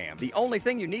 Jeep, and Ram. The only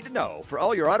thing you need to know for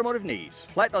all your automotive needs.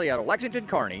 Platte Valley Auto, Lexington,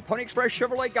 Kearney, Pony Express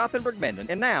Chevrolet, Gothenburg, Menden,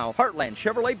 and now Heartland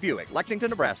Chevrolet Buick,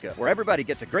 Lexington, Nebraska, where everybody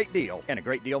gets a great deal and a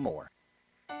great deal more.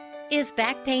 Is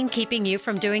back pain keeping you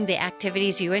from doing the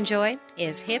activities you enjoy?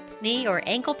 Is hip, knee, or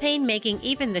ankle pain making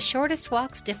even the shortest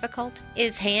walks difficult?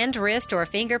 Is hand, wrist, or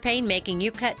finger pain making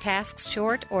you cut tasks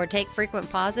short or take frequent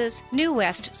pauses? New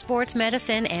West Sports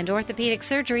Medicine and Orthopedic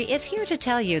Surgery is here to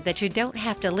tell you that you don't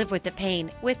have to live with the pain.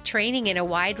 With training in a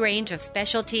wide range of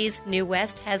specialties, New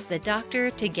West has the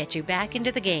doctor to get you back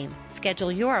into the game.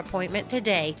 Schedule your appointment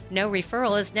today. No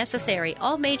referral is necessary.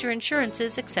 All major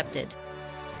insurances accepted.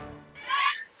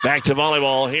 Back to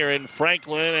volleyball here in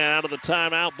Franklin, and out of the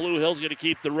timeout, Blue Hill's going to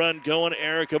keep the run going.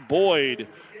 Erica Boyd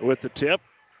with the tip.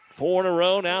 4 in a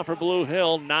row now for Blue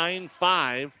Hill,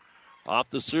 9-5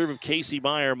 off the serve of Casey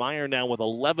Meyer. Meyer now with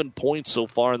 11 points so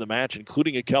far in the match,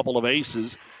 including a couple of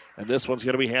aces, and this one's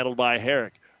going to be handled by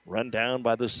Herrick. Run down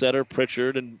by the setter,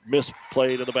 Pritchard, and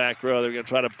misplayed in the back row. They're going to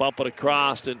try to bump it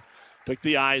across and took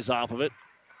the eyes off of it.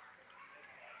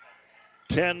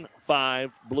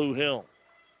 10-5 Blue Hill.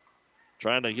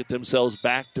 Trying to get themselves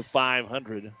back to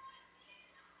 500.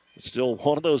 It's still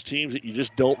one of those teams that you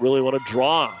just don't really want to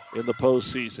draw in the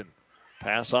postseason.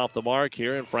 Pass off the mark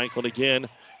here, and Franklin again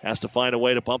has to find a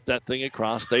way to bump that thing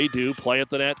across. They do. Play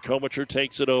at the net. Komicher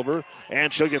takes it over,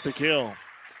 and she'll get the kill.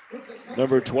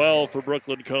 Number 12 for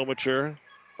Brooklyn Komicher.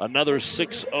 Another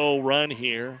 6-0 run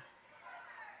here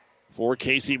for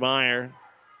Casey Meyer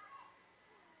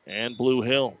and Blue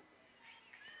Hill.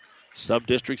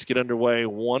 Sub-districts get underway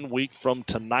 1 week from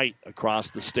tonight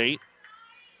across the state.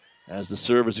 As the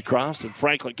serve is across, and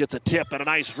Franklin gets a tip and a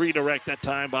nice redirect that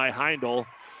time by Heindel.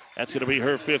 That's going to be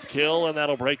her 5th kill, and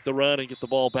that'll break the run and get the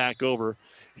ball back over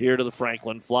here to the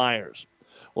Franklin Flyers.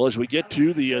 Well, as we get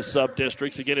to the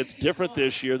sub-districts, again, it's different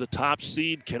this year. The top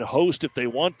seed can host if they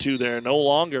want to. They're no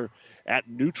longer at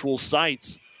neutral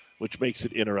sites, which makes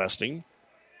it interesting.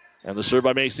 And the serve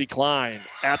by Macy Klein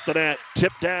at the net.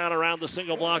 Tipped down around the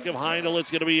single block of Heindel. It's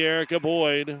going to be Erica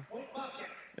Boyd.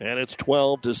 And it's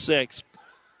 12-6.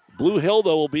 Blue Hill,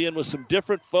 though, will be in with some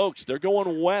different folks. They're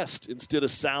going west instead of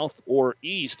south or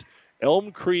east.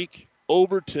 Elm Creek,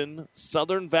 Overton,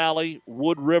 Southern Valley,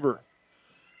 Wood River.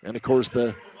 And, of course,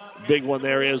 the big one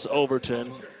there is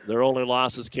Overton. Their only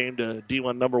losses came to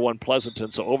D1 number 1 Pleasanton,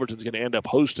 so Overton's going to end up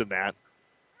hosting that.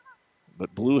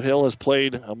 But Blue Hill has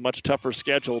played a much tougher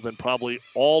schedule than probably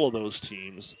all of those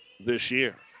teams this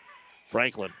year.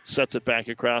 Franklin sets it back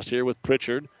across here with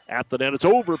Pritchard at the net. It's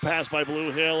overpassed by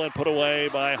Blue Hill and put away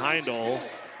by Heindel.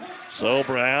 So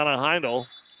Brianna Heindel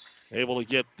able to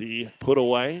get the put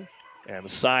away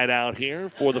and side out here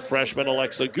for the freshman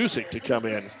Alexa Gusick to come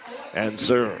in and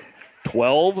serve.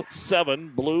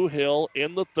 12-7 Blue Hill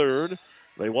in the third.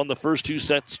 They won the first 2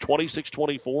 sets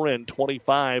 26-24 and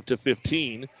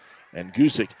 25-15. And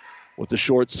Gusick with the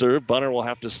short serve. Bunner will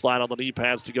have to slide on the knee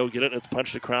pads to go get it. It's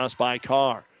punched across by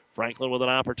Carr. Franklin with an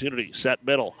opportunity. Set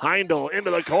middle. Heindel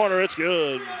into the corner. It's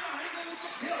good.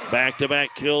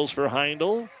 Back-to-back kills for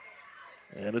Heindel.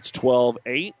 And it's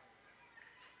 12-8.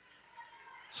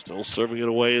 Still serving it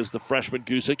away is the freshman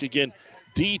Gusick. Again,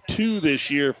 D2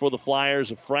 this year for the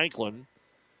Flyers of Franklin.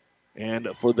 And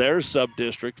for their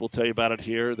sub-district, we'll tell you about it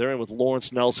here. They're in with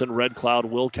Lawrence Nelson, Red Cloud,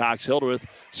 Wilcox, Hildreth.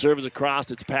 Serves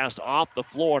across. It's passed off the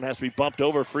floor and has to be bumped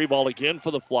over. Free ball again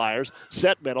for the Flyers.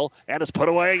 Set middle, and it's put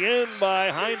away again by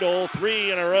Heindel.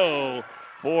 3 in a row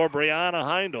for Brianna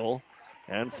Heindel.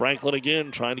 And Franklin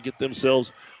again trying to get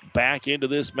themselves back into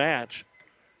this match.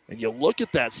 And you look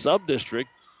at that sub-district.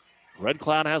 Red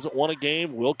Cloud hasn't won a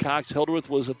game. Wilcox, Hildreth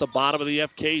was at the bottom of the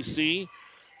FKC.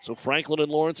 So Franklin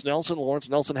and Lawrence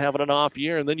Nelson having an off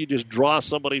year, and then you just draw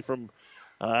somebody from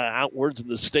outwards in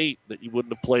the state that you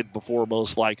wouldn't have played before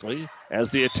most likely.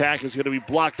 As the attack is going to be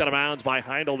blocked out of bounds by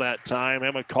Heindel that time.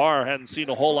 Emma Carr hadn't seen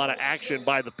a whole lot of action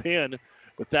by the pin,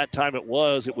 but that time it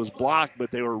was blocked,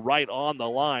 but they were right on the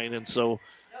line, and so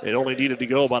it only needed to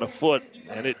go about a foot,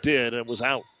 and it did, and it was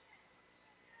out.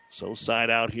 So side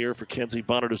out here for Kenzie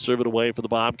Bunner to serve it away for the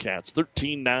Bobcats.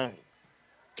 13-9.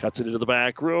 Cuts it into the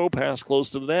back row, pass close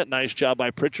to the net. Nice job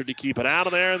by Pritchard to keep it out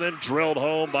of there, and then drilled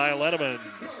home by Lenneman.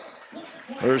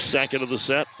 Her second of the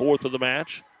set, fourth of the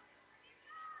match.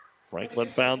 Franklin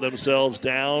found themselves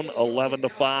down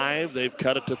 11-5. They've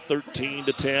cut it to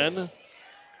 13-10.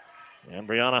 And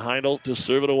Brianna Heindel to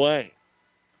serve it away.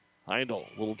 Heindel,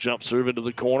 little jump serve into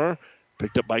the corner.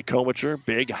 Picked up by Komicher.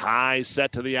 Big high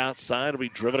set to the outside. It'll be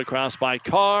driven across by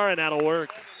Carr, and that'll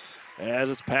work as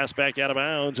it's passed back out of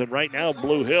bounds. And right now,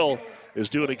 Blue Hill is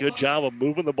doing a good job of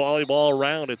moving the volleyball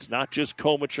around. It's not just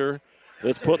Komicher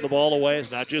that's putting the ball away.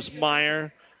 It's not just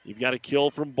Meyer. You've got a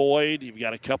kill from Boyd. You've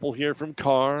got a couple here from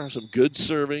Carr. Some good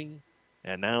serving.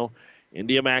 And now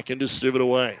India Mackin to serve it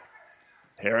away.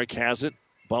 Herrick has it.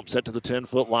 Bumps it to the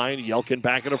 10-foot line. Yelkin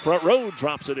back in the front row.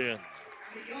 Drops it in.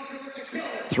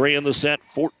 3 in the set.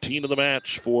 14 of the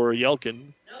match for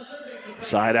Yelkin.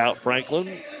 Side out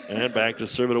Franklin. And back to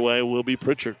serve it away will be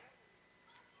Pritchard.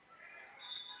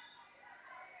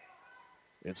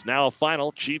 It's now a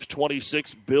final. Chiefs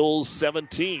 26, Bills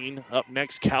 17. Up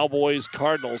next, Cowboys,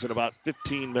 Cardinals in about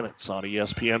 15 minutes on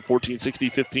ESPN 1460,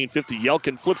 1550.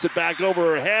 Yelkin flips it back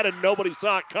over her head, and nobody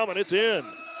saw it coming. It's in.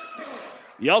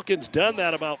 Yelkin's done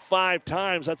that about 5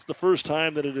 times. That's the first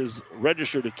time that it is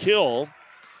registered a kill.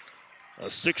 A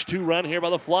 6-2 run here by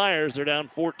the Flyers. They're down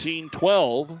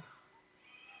 14-12.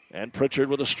 And Pritchard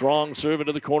with a strong serve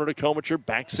into the corner to Komicher.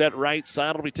 Back set right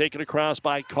side will be taken across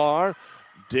by Carr.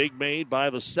 Dig made by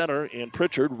the center and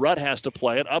Pritchard. Rutt has to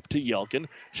play it up to Yelkin.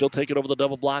 She'll take it over the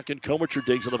double block, and Komicher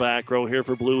digs in the back row here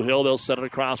for Blue Hill. They'll set it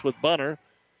across with Bunner.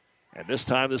 And this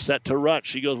time the set to Rutt.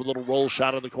 She goes with a little roll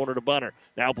shot in the corner to Bunner.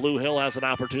 Now Blue Hill has an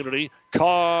opportunity.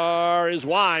 Carr is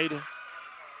wide.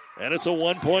 And it's a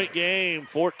 1-point game.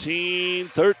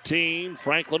 14-13.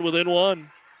 Franklin within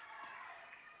 1.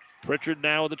 Pritchard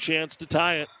now with a chance to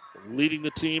tie it. Leading the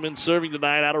team in serving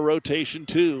tonight out of rotation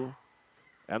 2.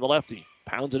 And the lefty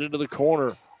pounds it into the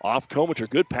corner. Off Komicher.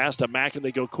 Good pass to Mackin.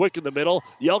 They go quick in the middle.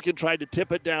 Yelkin tried to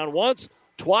tip it down once,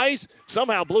 twice.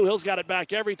 Somehow Blue Hill's got it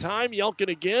back every time. Yelkin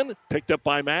again. Picked up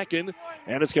by Mackin.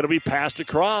 And it's going to be passed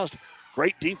across.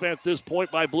 Great defense this point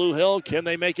by Blue Hill. Can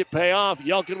they make it pay off?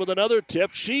 Yelkin with another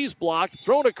tip. She's blocked.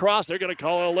 Thrown across. They're going to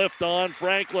call a lift on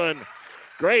Franklin.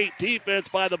 Great defense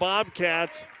by the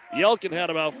Bobcats. Yelkin had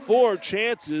about 4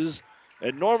 chances.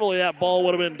 And normally that ball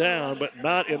would have been down, but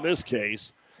not in this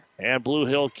case. And Blue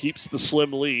Hill keeps the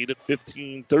slim lead at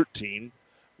 15-13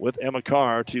 with Emma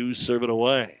Carr to serve it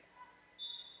away.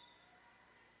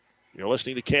 You're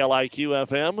listening to KLIQ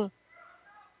FM.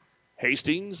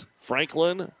 Hastings,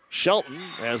 Franklin, Shelton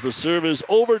as the serve is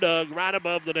overdug right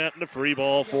above the net and a free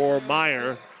ball for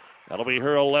Meyer. That'll be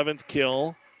her 11th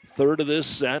kill, 3rd of this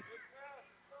set.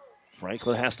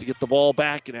 Franklin has to get the ball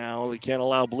back now. They can't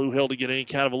allow Blue Hill to get any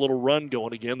kind of a little run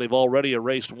going again. They've already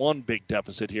erased 1 big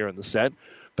deficit here in the set.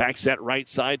 Back set right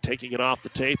side, taking it off the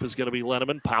tape is going to be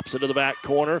Lenneman. Pops into the back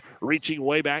corner, reaching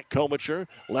way back, Komicher.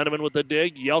 Lenneman with the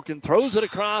dig. Yelkin throws it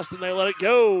across, and they let it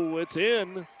go. It's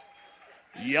in.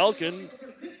 Yelkin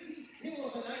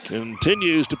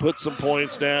continues to put some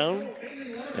points down,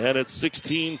 and it's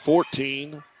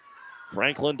 16-14.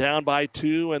 Franklin down by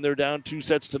 2, and they're down 2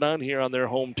 sets to none here on their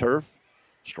home turf.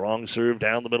 Strong serve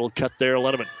down the middle, cut there.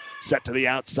 Lenneman set to the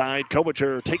outside.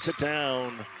 Komicher takes it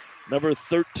down. Number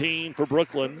 13 for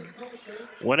Brooklyn.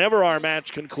 Whenever our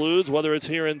match concludes, whether it's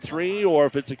here in 3 or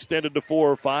if it's extended to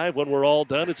 4 or 5, when we're all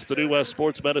done, it's the New West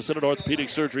Sports Medicine and Orthopedic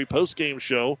Surgery postgame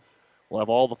show. We'll have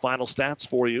all the final stats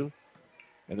for you.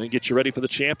 And then get you ready for the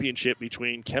championship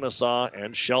between Kennesaw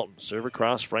and Shelton. Serve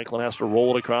across. Franklin has to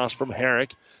roll it across from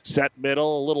Herrick. Set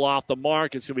middle, a little off the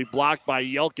mark. It's going to be blocked by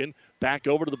Yelkin. Back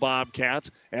over to the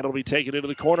Bobcats. And it'll be taken into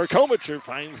the corner. Komicher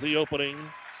finds the opening.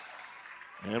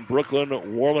 And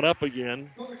Brooklyn warming up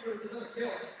again.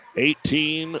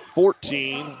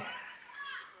 18-14.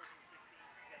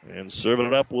 And serving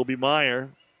it up will be Meyer.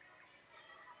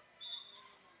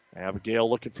 Abigail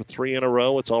looking for 3 in a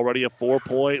row. It's already a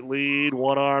 4-point lead.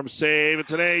 One-arm save.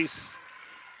 It's an ace.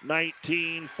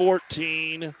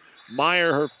 19-14.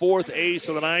 Meyer, her 4th ace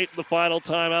of the night. The final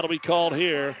timeout will be called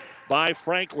here by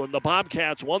Franklin. The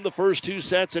Bobcats won the first 2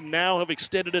 sets and now have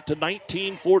extended it to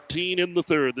 19-14 in the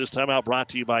 3rd. This timeout brought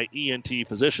to you by ENT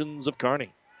Physicians of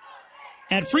Kearney.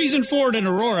 At Friesen Ford in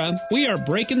Aurora, we are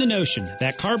breaking the notion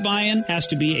that car buying has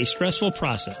to be a stressful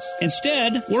process.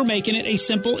 Instead, we're making it a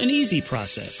simple and easy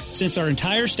process, since our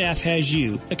entire staff has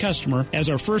you, the customer, as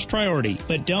our first priority.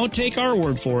 But don't take our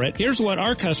word for it. Here's what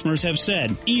our customers have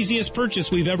said. Easiest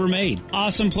purchase we've ever made.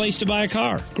 Awesome place to buy a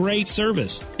car. Great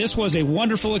service. This was a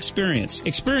wonderful experience.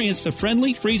 Experience the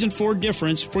friendly Friesen Ford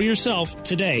difference for yourself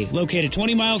today. Located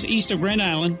 20 miles east of Grand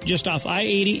Island, just off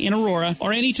I-80 in Aurora,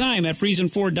 or anytime at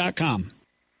FriesenFord.com.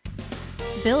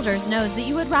 Builders knows that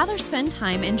you would rather spend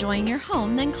time enjoying your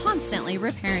home than constantly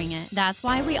repairing it. That's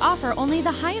why we offer only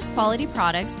the highest quality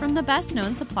products from the best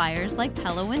known suppliers like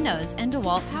Pella Windows and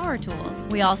DeWalt Power Tools.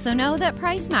 We also know that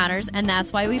price matters, and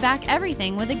that's why we back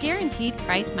everything with a guaranteed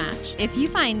price match. If you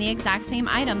find the exact same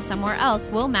item somewhere else,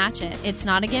 we'll match it. It's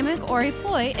not a gimmick or a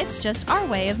ploy, it's just our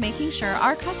way of making sure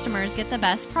our customers get the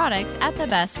best products at the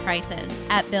best prices.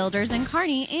 At Builders in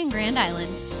Kearney and Grand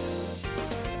Island.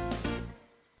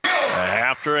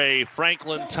 After a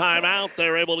Franklin timeout,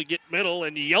 they're able to get middle,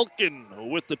 and Yelkin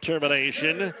with the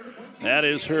termination. That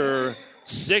is her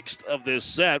 6th of this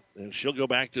set, and she'll go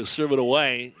back to serve it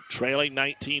away, trailing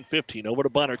 19-15. Over to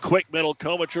Bunner. Quick middle,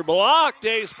 Komicher blocked.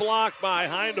 Ace blocked by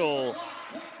Heindel.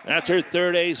 That's her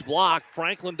 3rd ace block.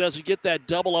 Franklin doesn't get that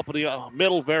double up in the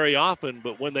middle very often,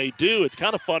 but when they do, it's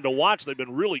kind of fun to watch. They've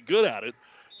been really good at it.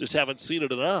 Just haven't seen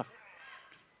it enough.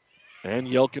 And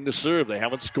Yelkin to serve. They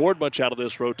haven't scored much out of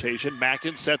this rotation.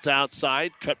 Mackin sets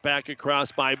outside, cut back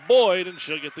across by Boyd, and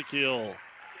she'll get the kill.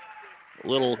 A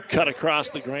little cut across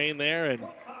the grain there, and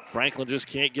Franklin just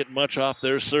can't get much off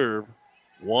their serve.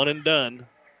 One and done.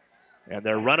 And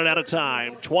they're running out of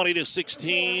time.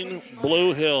 20-16,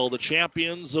 Blue Hill, the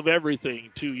champions of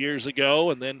everything 2 years ago,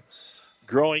 and then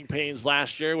growing pains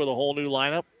last year with a whole new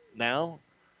lineup. Now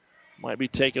might be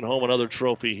taking home another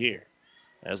trophy here.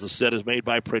 As the set is made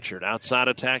by Pritchard. Outside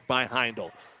attack by Heindel.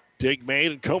 Dig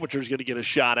made, and Komicher's going to get a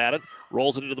shot at it.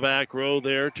 Rolls it into the back row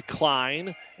there to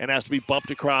Klein, and has to be bumped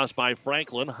across by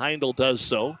Franklin. Heindel does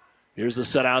so. Here's the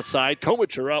set outside.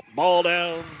 Komicher up, ball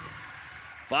down.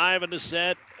 5 in the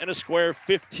set, and a square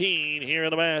 15 here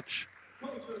in the match.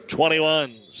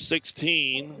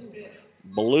 21-16,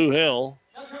 Blue Hill.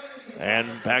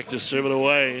 And back to serve it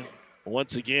away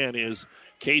once again is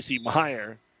Casey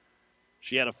Meyer.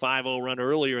 She had a 5-0 run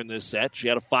earlier in this set. She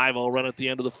had a 5-0 run at the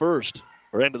end of the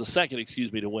second,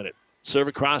 to win it. Serve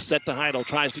across, set to Heindel.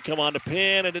 Tries to come on to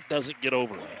pin, and it doesn't get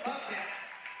over.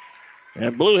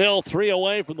 And Blue Hill 3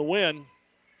 away from the win.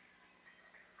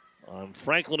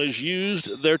 Franklin has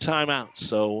used their timeout,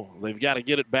 so they've got to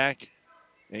get it back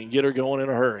and get her going in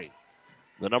a hurry.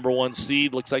 The number 1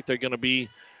 seed looks like they're going to be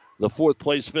the 4th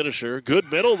place finisher.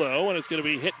 Good middle, though, and it's going to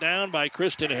be hit down by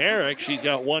Kristen Herrick. She's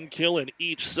got 1 kill in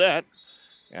each set.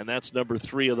 And that's number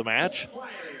 3 of the match.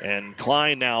 And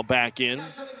Klein now back in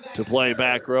to play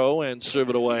back row and serve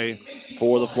it away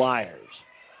for the Flyers.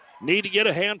 Need to get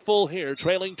a handful here,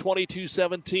 trailing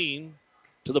 22-17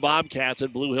 to the Bobcats,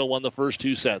 and Blue Hill won the first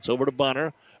 2 sets. Over to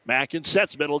Bunner. Mackin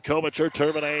sets middle. Komicher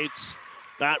terminates.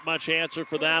 Not much answer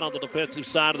for that on the defensive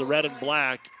side of the red and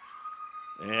black.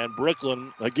 And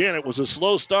Brooklyn, again, it was a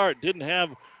slow start. Didn't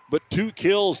have but 2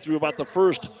 kills through about the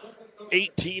first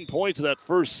 18 points of that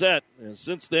first set. And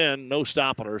since then, no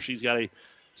stopping her. She's got a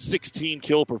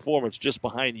 16-kill performance just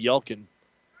behind Yelkin,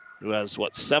 who has,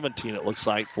 17 it looks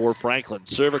like for Franklin.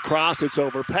 Serve across. It's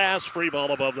over. Pass. Free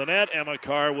ball above the net. Emma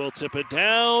Carr will tip it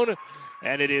down.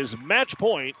 And it is match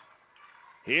point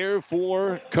here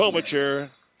for Komicher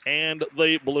and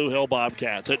the Blue Hill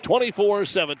Bobcats. At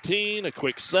 24-17, a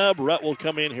quick sub. Rutt will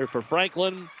come in here for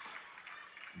Franklin.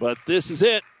 But this is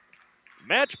it.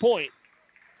 Match point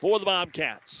for the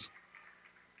Bobcats.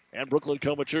 And Brooklyn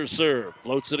Komicher serve.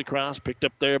 Floats it across. Picked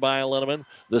up there by Linneman.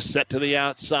 The set to the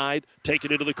outside.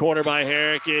 Taken into the corner by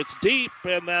Herrick. It's deep,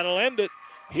 and that'll end it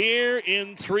here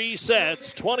in 3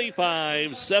 sets.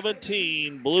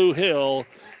 25-17, Blue Hill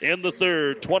in the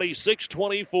third.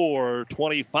 26-24,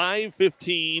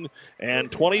 25-15,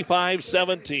 and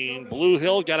 25-17. Blue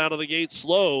Hill got out of the gate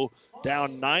slow.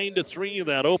 Down 9-3 in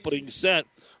that opening set.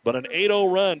 But an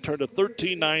 8-0 run turned a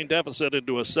 13-9 deficit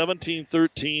into a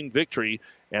 17-13 victory,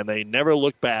 and they never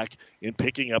looked back in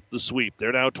picking up the sweep.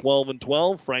 They're now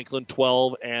 12-12, Franklin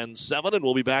 12-7, and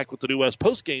we'll be back with the New West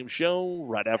postgame show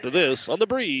right after this on The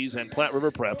Breeze and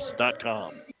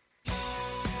PlatteRiverPreps.com.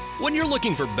 When you're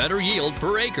looking for better yield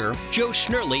per acre, Joe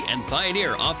Schnurley and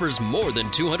Pioneer offers more than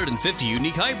 250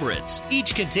 unique hybrids,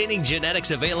 each containing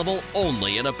genetics available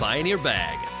only in a Pioneer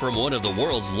bag from one of the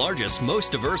world's largest,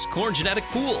 most diverse corn genetic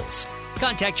pools.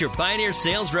 Contact your Pioneer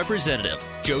sales representative,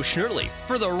 Joe Schnurley,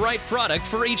 for the right product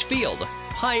for each field.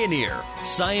 Pioneer,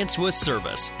 science with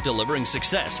service, delivering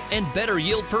success and better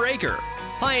yield per acre.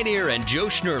 Pioneer and Joe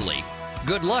Schnurley.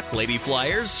 Good luck, Lady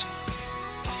Flyers.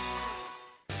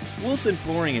 Wilson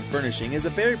Flooring and Furnishing is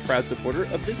a very proud supporter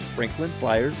of this Franklin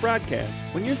Flyers broadcast.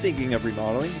 When you're thinking of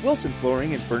remodeling, Wilson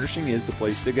Flooring and Furnishing is the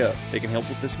place to go. They can help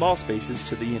with the small spaces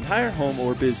to the entire home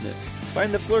or business.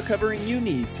 Find the floor covering you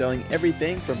need, selling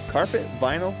everything from carpet,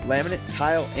 vinyl, laminate,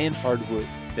 tile, and hardwood.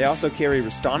 They also carry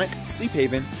Restonic, Sleep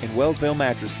Haven, and Wellsville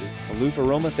mattresses, Aloof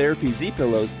Aromatherapy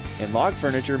Z-Pillows, and log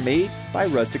furniture made by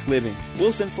Rustic Living.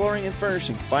 Wilson Flooring and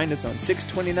Furnishing. Find us on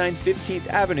 629 15th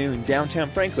Avenue in downtown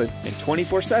Franklin and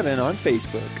 24/7 on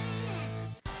Facebook.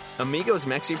 Amigos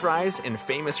Mexi Fries and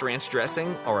Famous Ranch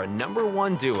Dressing are a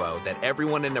 #1 duo that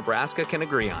everyone in Nebraska can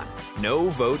agree on. No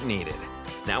vote needed.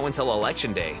 Now until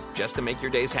Election Day, just to make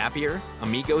your days happier,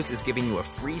 Amigos is giving you a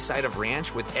free side of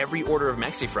ranch with every order of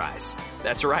Mexi Fries.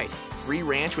 That's right, free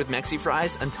ranch with Mexi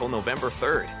Fries until November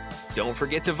 3rd. Don't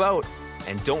forget to vote.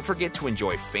 And don't forget to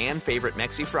enjoy fan-favorite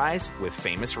Mexi Fries with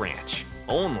Famous Ranch.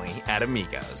 Only at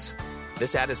Amigos.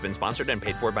 This ad has been sponsored and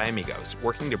paid for by Amigos,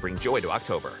 working to bring joy to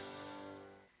October.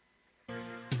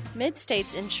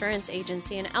 Mid-States Insurance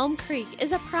Agency in Elm Creek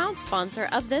is a proud sponsor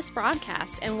of this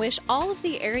broadcast and wish all of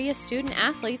the area student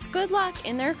athletes good luck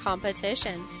in their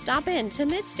competition. Stop in to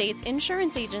Mid-States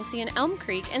Insurance Agency in Elm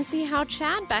Creek and see how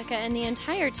Chad, Becca, and the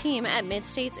entire team at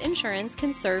Mid-States Insurance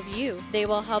can serve you. They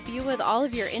will help you with all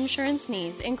of your insurance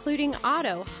needs, including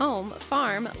auto, home,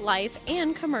 farm, life,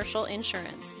 and commercial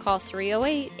insurance. Call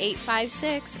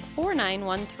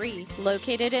 308-856-4913,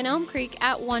 located in Elm Creek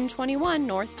at 121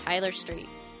 North Tyler Street.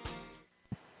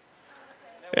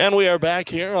 And we are back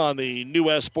here on the New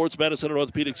West Sports Medicine and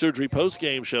Orthopedic Surgery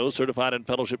post-game show. Certified and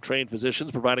fellowship-trained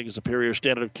physicians providing a superior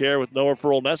standard of care with no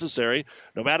referral necessary.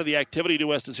 No matter the activity, New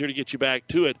West is here to get you back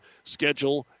to it.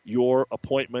 Schedule your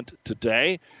appointment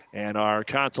today. And our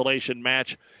consolation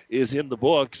match is in the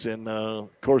books. And, of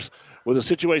course, with a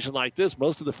situation like this,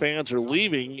 most of the fans are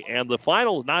leaving, and the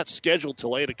final is not scheduled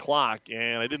till 8 o'clock.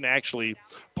 And I didn't actually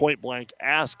point-blank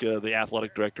ask the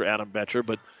athletic director, Adam Betcher,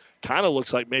 but kind of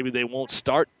looks like maybe they won't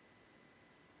start.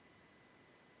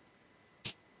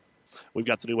 We've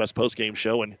got the New West postgame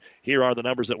show, and here are the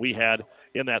numbers that we had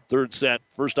in that third set.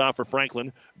 First off for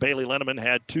Franklin, Bailey Lenneman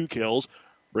had 2 kills.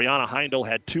 Brianna Heindel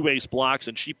had 2 ace blocks,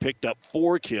 and she picked up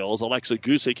 4 kills. Alexa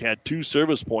Gusick had 2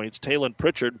 service points. Talon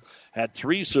Pritchard had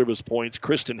 3 service points.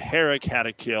 Kristen Herrick had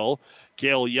a kill.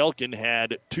 Gail Yelkin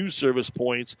had 2 service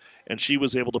points, and she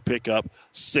was able to pick up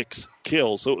 6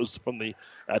 kills. So it was, from the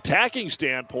attacking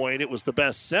standpoint, it was the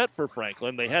best set for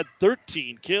Franklin. They had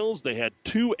 13 kills. They had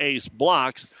 2 ace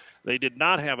blocks. They did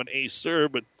not have an ace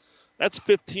serve, but that's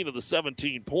 15 of the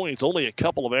 17 points. Only a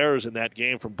couple of errors in that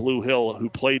game from Blue Hill, who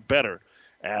played better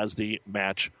as the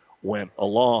match went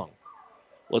along.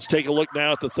 Let's take a look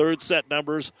now at the third set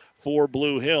numbers for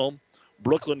Blue Hill.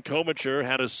 Brooklyn Komacher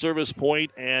had a service point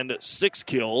and 6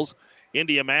 kills.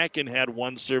 India Mackin had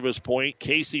 1 service point.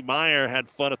 Casey Meyer had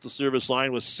fun at the service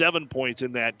line with 7 points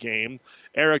in that game.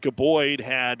 Erica Boyd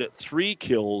had 3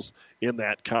 kills in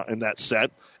that set.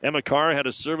 Emma Carr had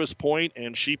a service point,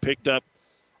 and she picked up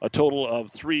a total of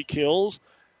 3 kills.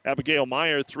 Abigail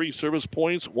Meyer, 3 service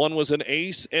points. 1 was an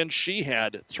ace, and she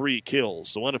had 3 kills.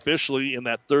 So unofficially in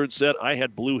that third set, I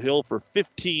had Blue Hill for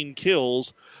 15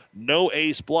 kills, no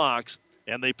ace blocks,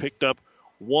 and they picked up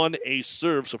 1 ace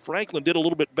serve. So Franklin did a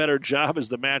little bit better job as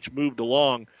the match moved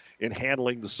along in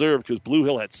handling the serve, because Blue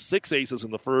Hill had 6 aces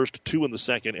in the first, 2 in the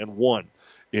second, and 1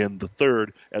 in the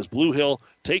third, as Blue Hill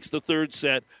takes the third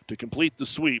set to complete the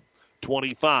sweep,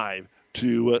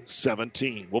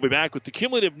 25-17. We'll be back with the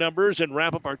cumulative numbers and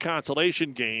wrap up our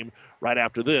consolation game right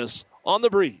after this on The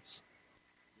Breeze.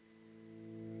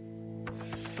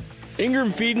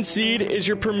 Ingram Feed and Seed is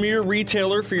your premier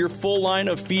retailer for your full line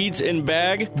of feeds in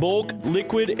bag, bulk,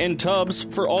 liquid, and tubs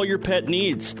for all your pet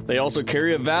needs. They also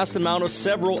carry a vast amount of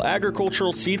several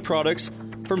agricultural seed products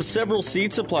from several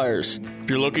seed suppliers. If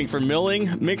you're looking for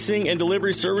milling, mixing, and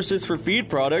delivery services for feed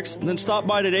products, then stop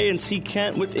by today and see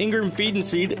Kent with Ingram Feed and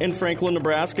Seed in Franklin,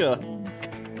 Nebraska.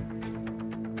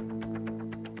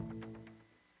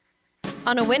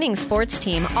 On a winning sports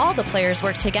team, all the players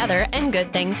work together and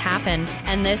good things happen.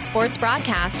 And this sports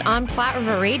broadcast on Platte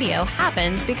River Radio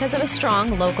happens because of a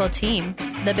strong local team.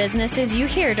 The businesses you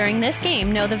hear during this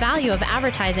game know the value of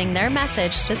advertising their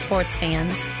message to sports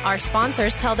fans. Our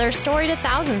sponsors tell their story to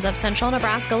thousands of Central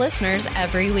Nebraska listeners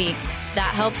every week.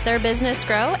 That helps their business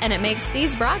grow, and it makes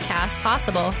these broadcasts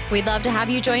possible. We'd love to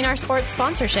have you join our sports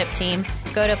sponsorship team.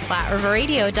 Go to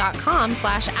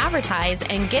PlatteRiverRadio.com/advertise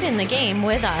and get in the game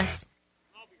with us.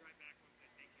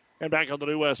 And back on the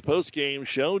New West postgame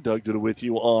show, Doug Duda with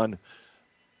you on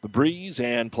The Breeze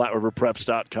and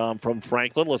PlatteRiverPreps.com from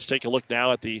Franklin. Let's take a look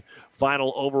now at the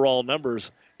final overall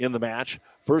numbers in the match.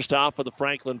 First off for the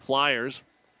Franklin Flyers,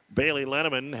 Bailey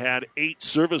Lenneman had 8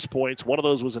 service points. One of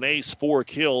those was an ace, 4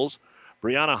 kills.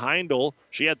 Brianna Heindel,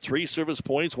 she had 3 service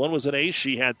points. One was an ace.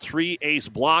 She had 3 ace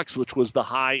blocks, which was the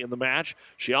high in the match.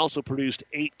 She also produced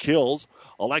 8 kills.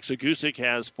 Alexa Gusick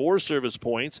has 4 service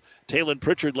points. Taylin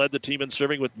Pritchard led the team in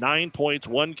serving with 9 points,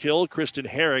 1 kill. Kristen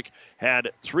Herrick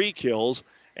had 3 kills.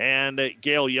 And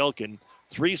Gail Yelkin,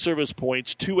 3 service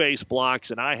points, 2 ace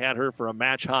blocks, and I had her for a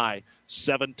match high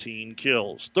 17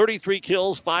 kills. 33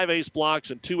 kills, 5 ace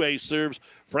blocks, and 2 ace serves.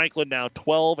 Franklin now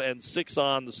 12-6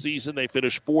 on the season. They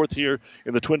finished 4th here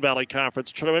in the Twin Valley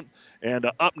Conference Tournament. And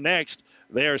up next,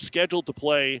 they are scheduled to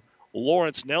play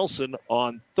Lawrence Nelson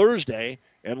on Thursday.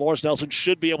 And Lawrence Nelson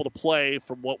should be able to play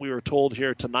from what we were told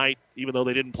here tonight, even though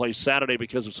they didn't play Saturday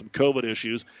because of some COVID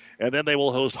issues. And then they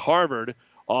will host Harvard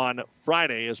on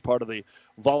Friday as part of the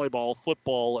volleyball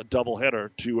football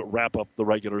doubleheader to wrap up the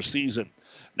regular season.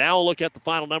 Now a look at the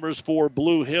final numbers for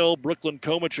Blue Hill. Brooklyn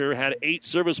Komicher had 8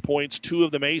 service points, 2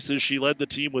 of them aces. She led the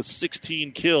team with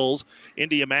 16 kills.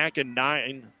 India Mackin,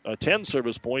 10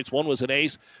 service points. 1 was an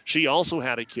ace. She also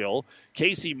had a kill.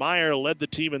 Casey Meyer led the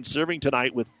team in serving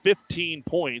tonight with 15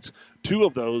 points. 2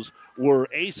 of those were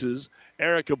aces.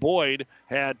 Erica Boyd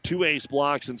had 2 ace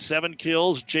blocks and 7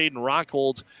 kills. Jaden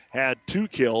Rockholds had 2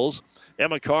 kills.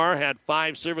 Emma Carr had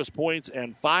 5 service points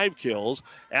and 5 kills.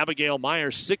 Abigail Meyer,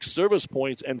 6 service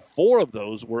points, and 4 of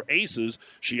those were aces.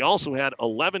 She also had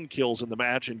 11 kills in the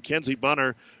match. And Kenzie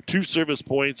Bunner, 2 service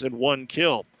points and 1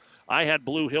 kill. I had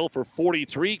Blue Hill for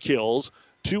 43 kills,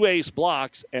 2 ace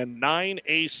blocks, and 9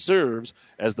 ace serves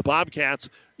as the Bobcats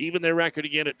even their record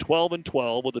again at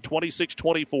 12-12 with a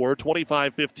 26-24,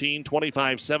 25-15,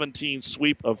 25-17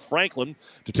 sweep of Franklin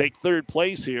to take 3rd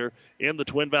place here in the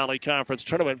Twin Valley Conference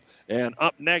Tournament. And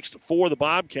up next for the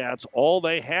Bobcats, all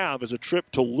they have is a trip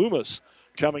to Loomis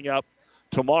coming up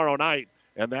tomorrow night,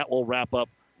 and that will wrap up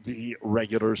the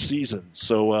regular season.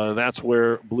 So that's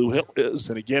where Blue Hill is.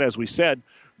 And again, as we said,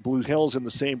 Blue Hill's in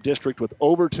the same district with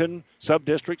Overton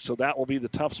sub-district, so that will be the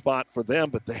tough spot for them.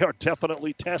 But they are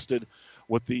definitely tested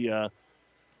with the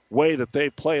way that they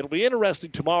play. It'll be interesting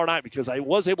tomorrow night because I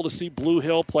was able to see Blue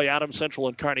Hill play Adams Central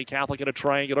and Kearney Catholic in a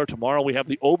triangular. Tomorrow we have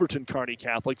the Overton Kearney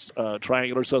Catholics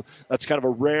triangular, so that's kind of a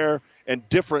rare and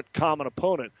different common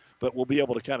opponent. But we'll be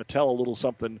able to kind of tell a little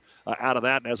something out of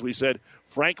that. And as we said,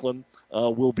 Franklin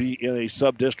will be in a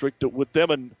sub-district with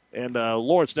them and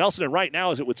Lawrence Nelson. And right now,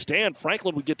 as it would stand,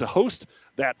 Franklin would get to host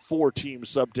that 4-team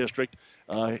sub-district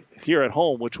here at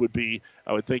home, which would be,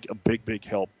 I would think, a big, big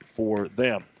help for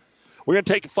them. We're going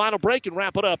to take a final break and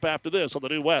wrap it up after this on the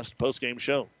New West postgame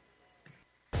show.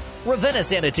 Ravenna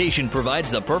Sanitation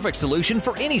provides the perfect solution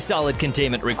for any solid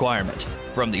containment requirement.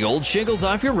 From the old shingles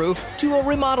off your roof to a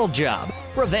remodel job,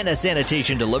 Ravenna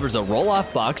Sanitation delivers a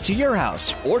roll-off box to your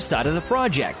house or side of the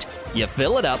project. You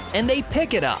fill it up and they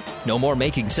pick it up. No more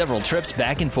making several trips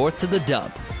back and forth to the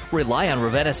dump. Rely on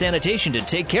Ravenna Sanitation to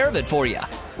take care of it for you.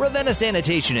 Ravenna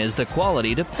Sanitation is the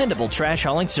quality, dependable trash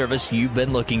hauling service you've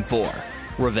been looking for.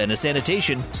 Ravenna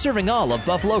Sanitation, serving all of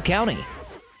Buffalo County.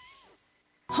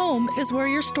 Home is where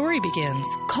your story begins.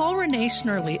 Call Renee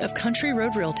Schnurley of Country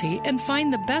Road Realty and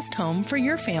find the best home for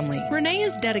your family. Renee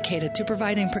is dedicated to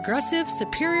providing progressive,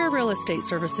 superior real estate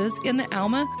services in the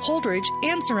Alma, Holdridge,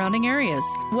 and surrounding areas.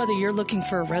 Whether you're looking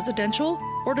for a residential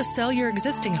or to sell your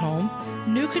existing home,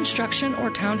 new construction or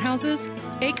townhouses,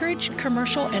 acreage,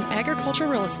 commercial, and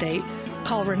agricultural real estate,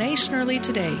 call Renee Schnurley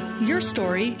today. Your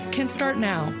story can start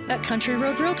now at Country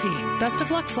Road Realty. Best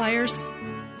of luck, Flyers.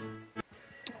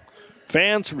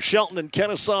 Fans from Shelton and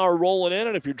Kennesaw are rolling in,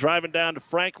 and if you're driving down to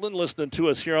Franklin listening to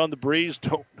us here on the Breeze,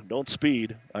 don't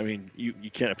speed. I mean, you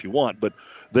can if you want, but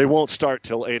they won't start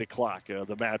till 8 o'clock.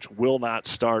 The match will not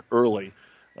start early,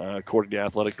 according to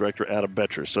Athletic Director Adam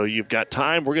Betcher. So you've got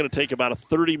time. We're going to take about a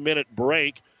 30-minute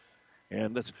break,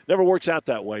 and that never works out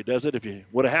that way, does it? If you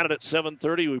would have had it at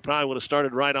 7:30, we probably would have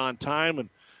started right on time, and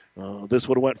this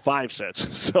would have went 5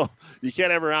 sets. So you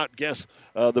can't ever outguess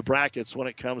the brackets when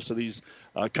it comes to these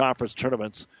conference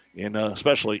tournaments,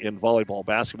 especially in volleyball.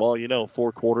 Basketball,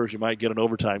 4 quarters, you might get an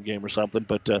overtime game or something.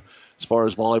 But as far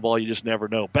as volleyball, you just never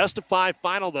know. Best of 5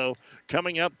 final, though,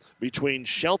 coming up between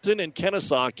Shelton and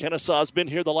Kennesaw. Kennesaw's been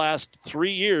here the last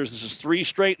 3 years. This is 3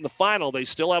 straight in the final. They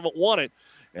still haven't won it,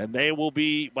 and they will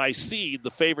be, by seed,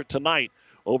 the favorite tonight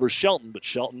over Shelton. But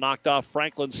Shelton knocked off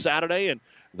Franklin Saturday, and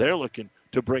they're looking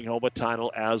to bring home a title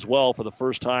as well for the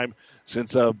first time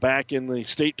since back in the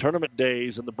state tournament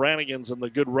days and the Brannigans and the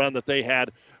good run that they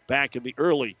had back in the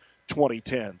early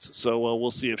 2010s. So we'll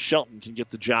see if Shelton can get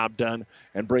the job done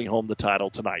and bring home the title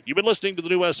tonight. You've been listening to the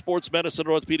New West Sports Medicine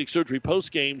and Orthopedic Surgery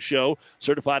post-game show.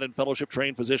 Certified and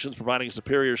fellowship-trained physicians providing a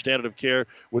superior standard of care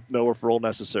with no referral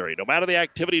necessary. No matter the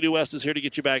activity, New West is here to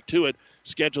get you back to it.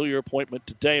 Schedule your appointment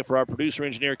today. For our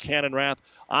producer-engineer, Cannon Rath,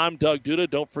 I'm Doug Duda.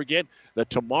 Don't forget that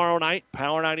tomorrow night,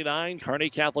 Power 99, Kearney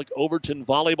Catholic Overton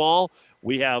Volleyball.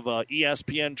 We have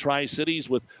ESPN Tri-Cities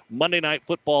with Monday Night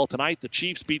Football tonight. The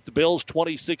Chiefs beat the Bills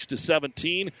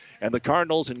 26-17, and the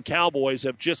Cardinals and Cowboys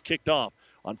have just kicked off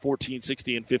on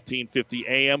 1460 and 1550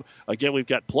 AM. Again, we've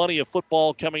got plenty of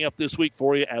football coming up this week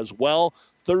for you as well.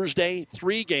 Thursday,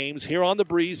 3 games here on the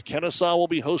Breeze. Kennesaw will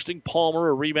be hosting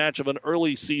Palmer, a rematch of an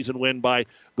early season win by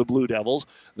the Blue Devils.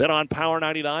 Then on Power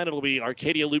 99, it'll be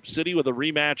Arcadia Loop City with a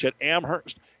rematch at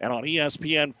Amherst. And on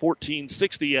ESPN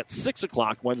 1460 at 6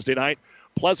 o'clock Wednesday night,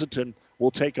 Pleasanton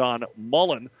will take on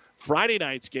Mullen. Friday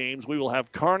night's games, we will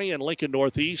have Kearney and Lincoln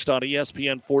Northeast on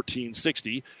ESPN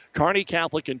 1460. Kearney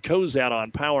Catholic and Cozad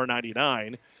on Power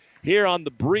 99. Here on the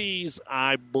Breeze,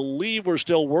 I believe we're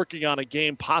still working on a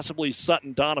game, possibly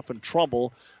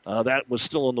Sutton-Doniphan-Trumbull. That was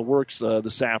still in the works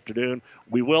this afternoon.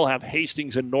 We will have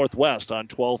Hastings and Northwest on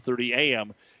 12:30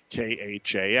 a.m.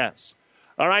 KHAS.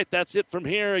 All right, that's it from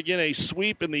here. Again, a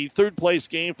sweep in the third-place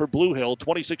game for Blue Hill,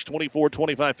 26-24,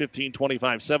 25-15,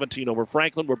 25-17 over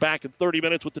Franklin. We're back in 30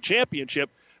 minutes with the championship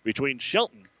between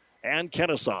Shelton and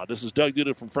Kennesaw. This is Doug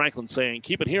Duda from Franklin saying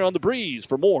keep it here on the Breeze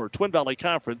for more Twin Valley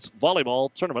Conference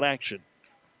volleyball tournament action.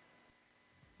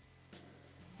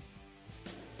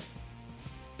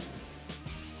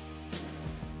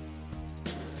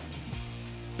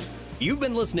 You've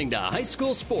been listening to High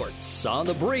School Sports on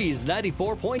the Breeze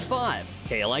 94.5,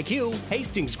 KLIQ,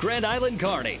 Hastings, Grand Island,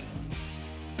 Kearney.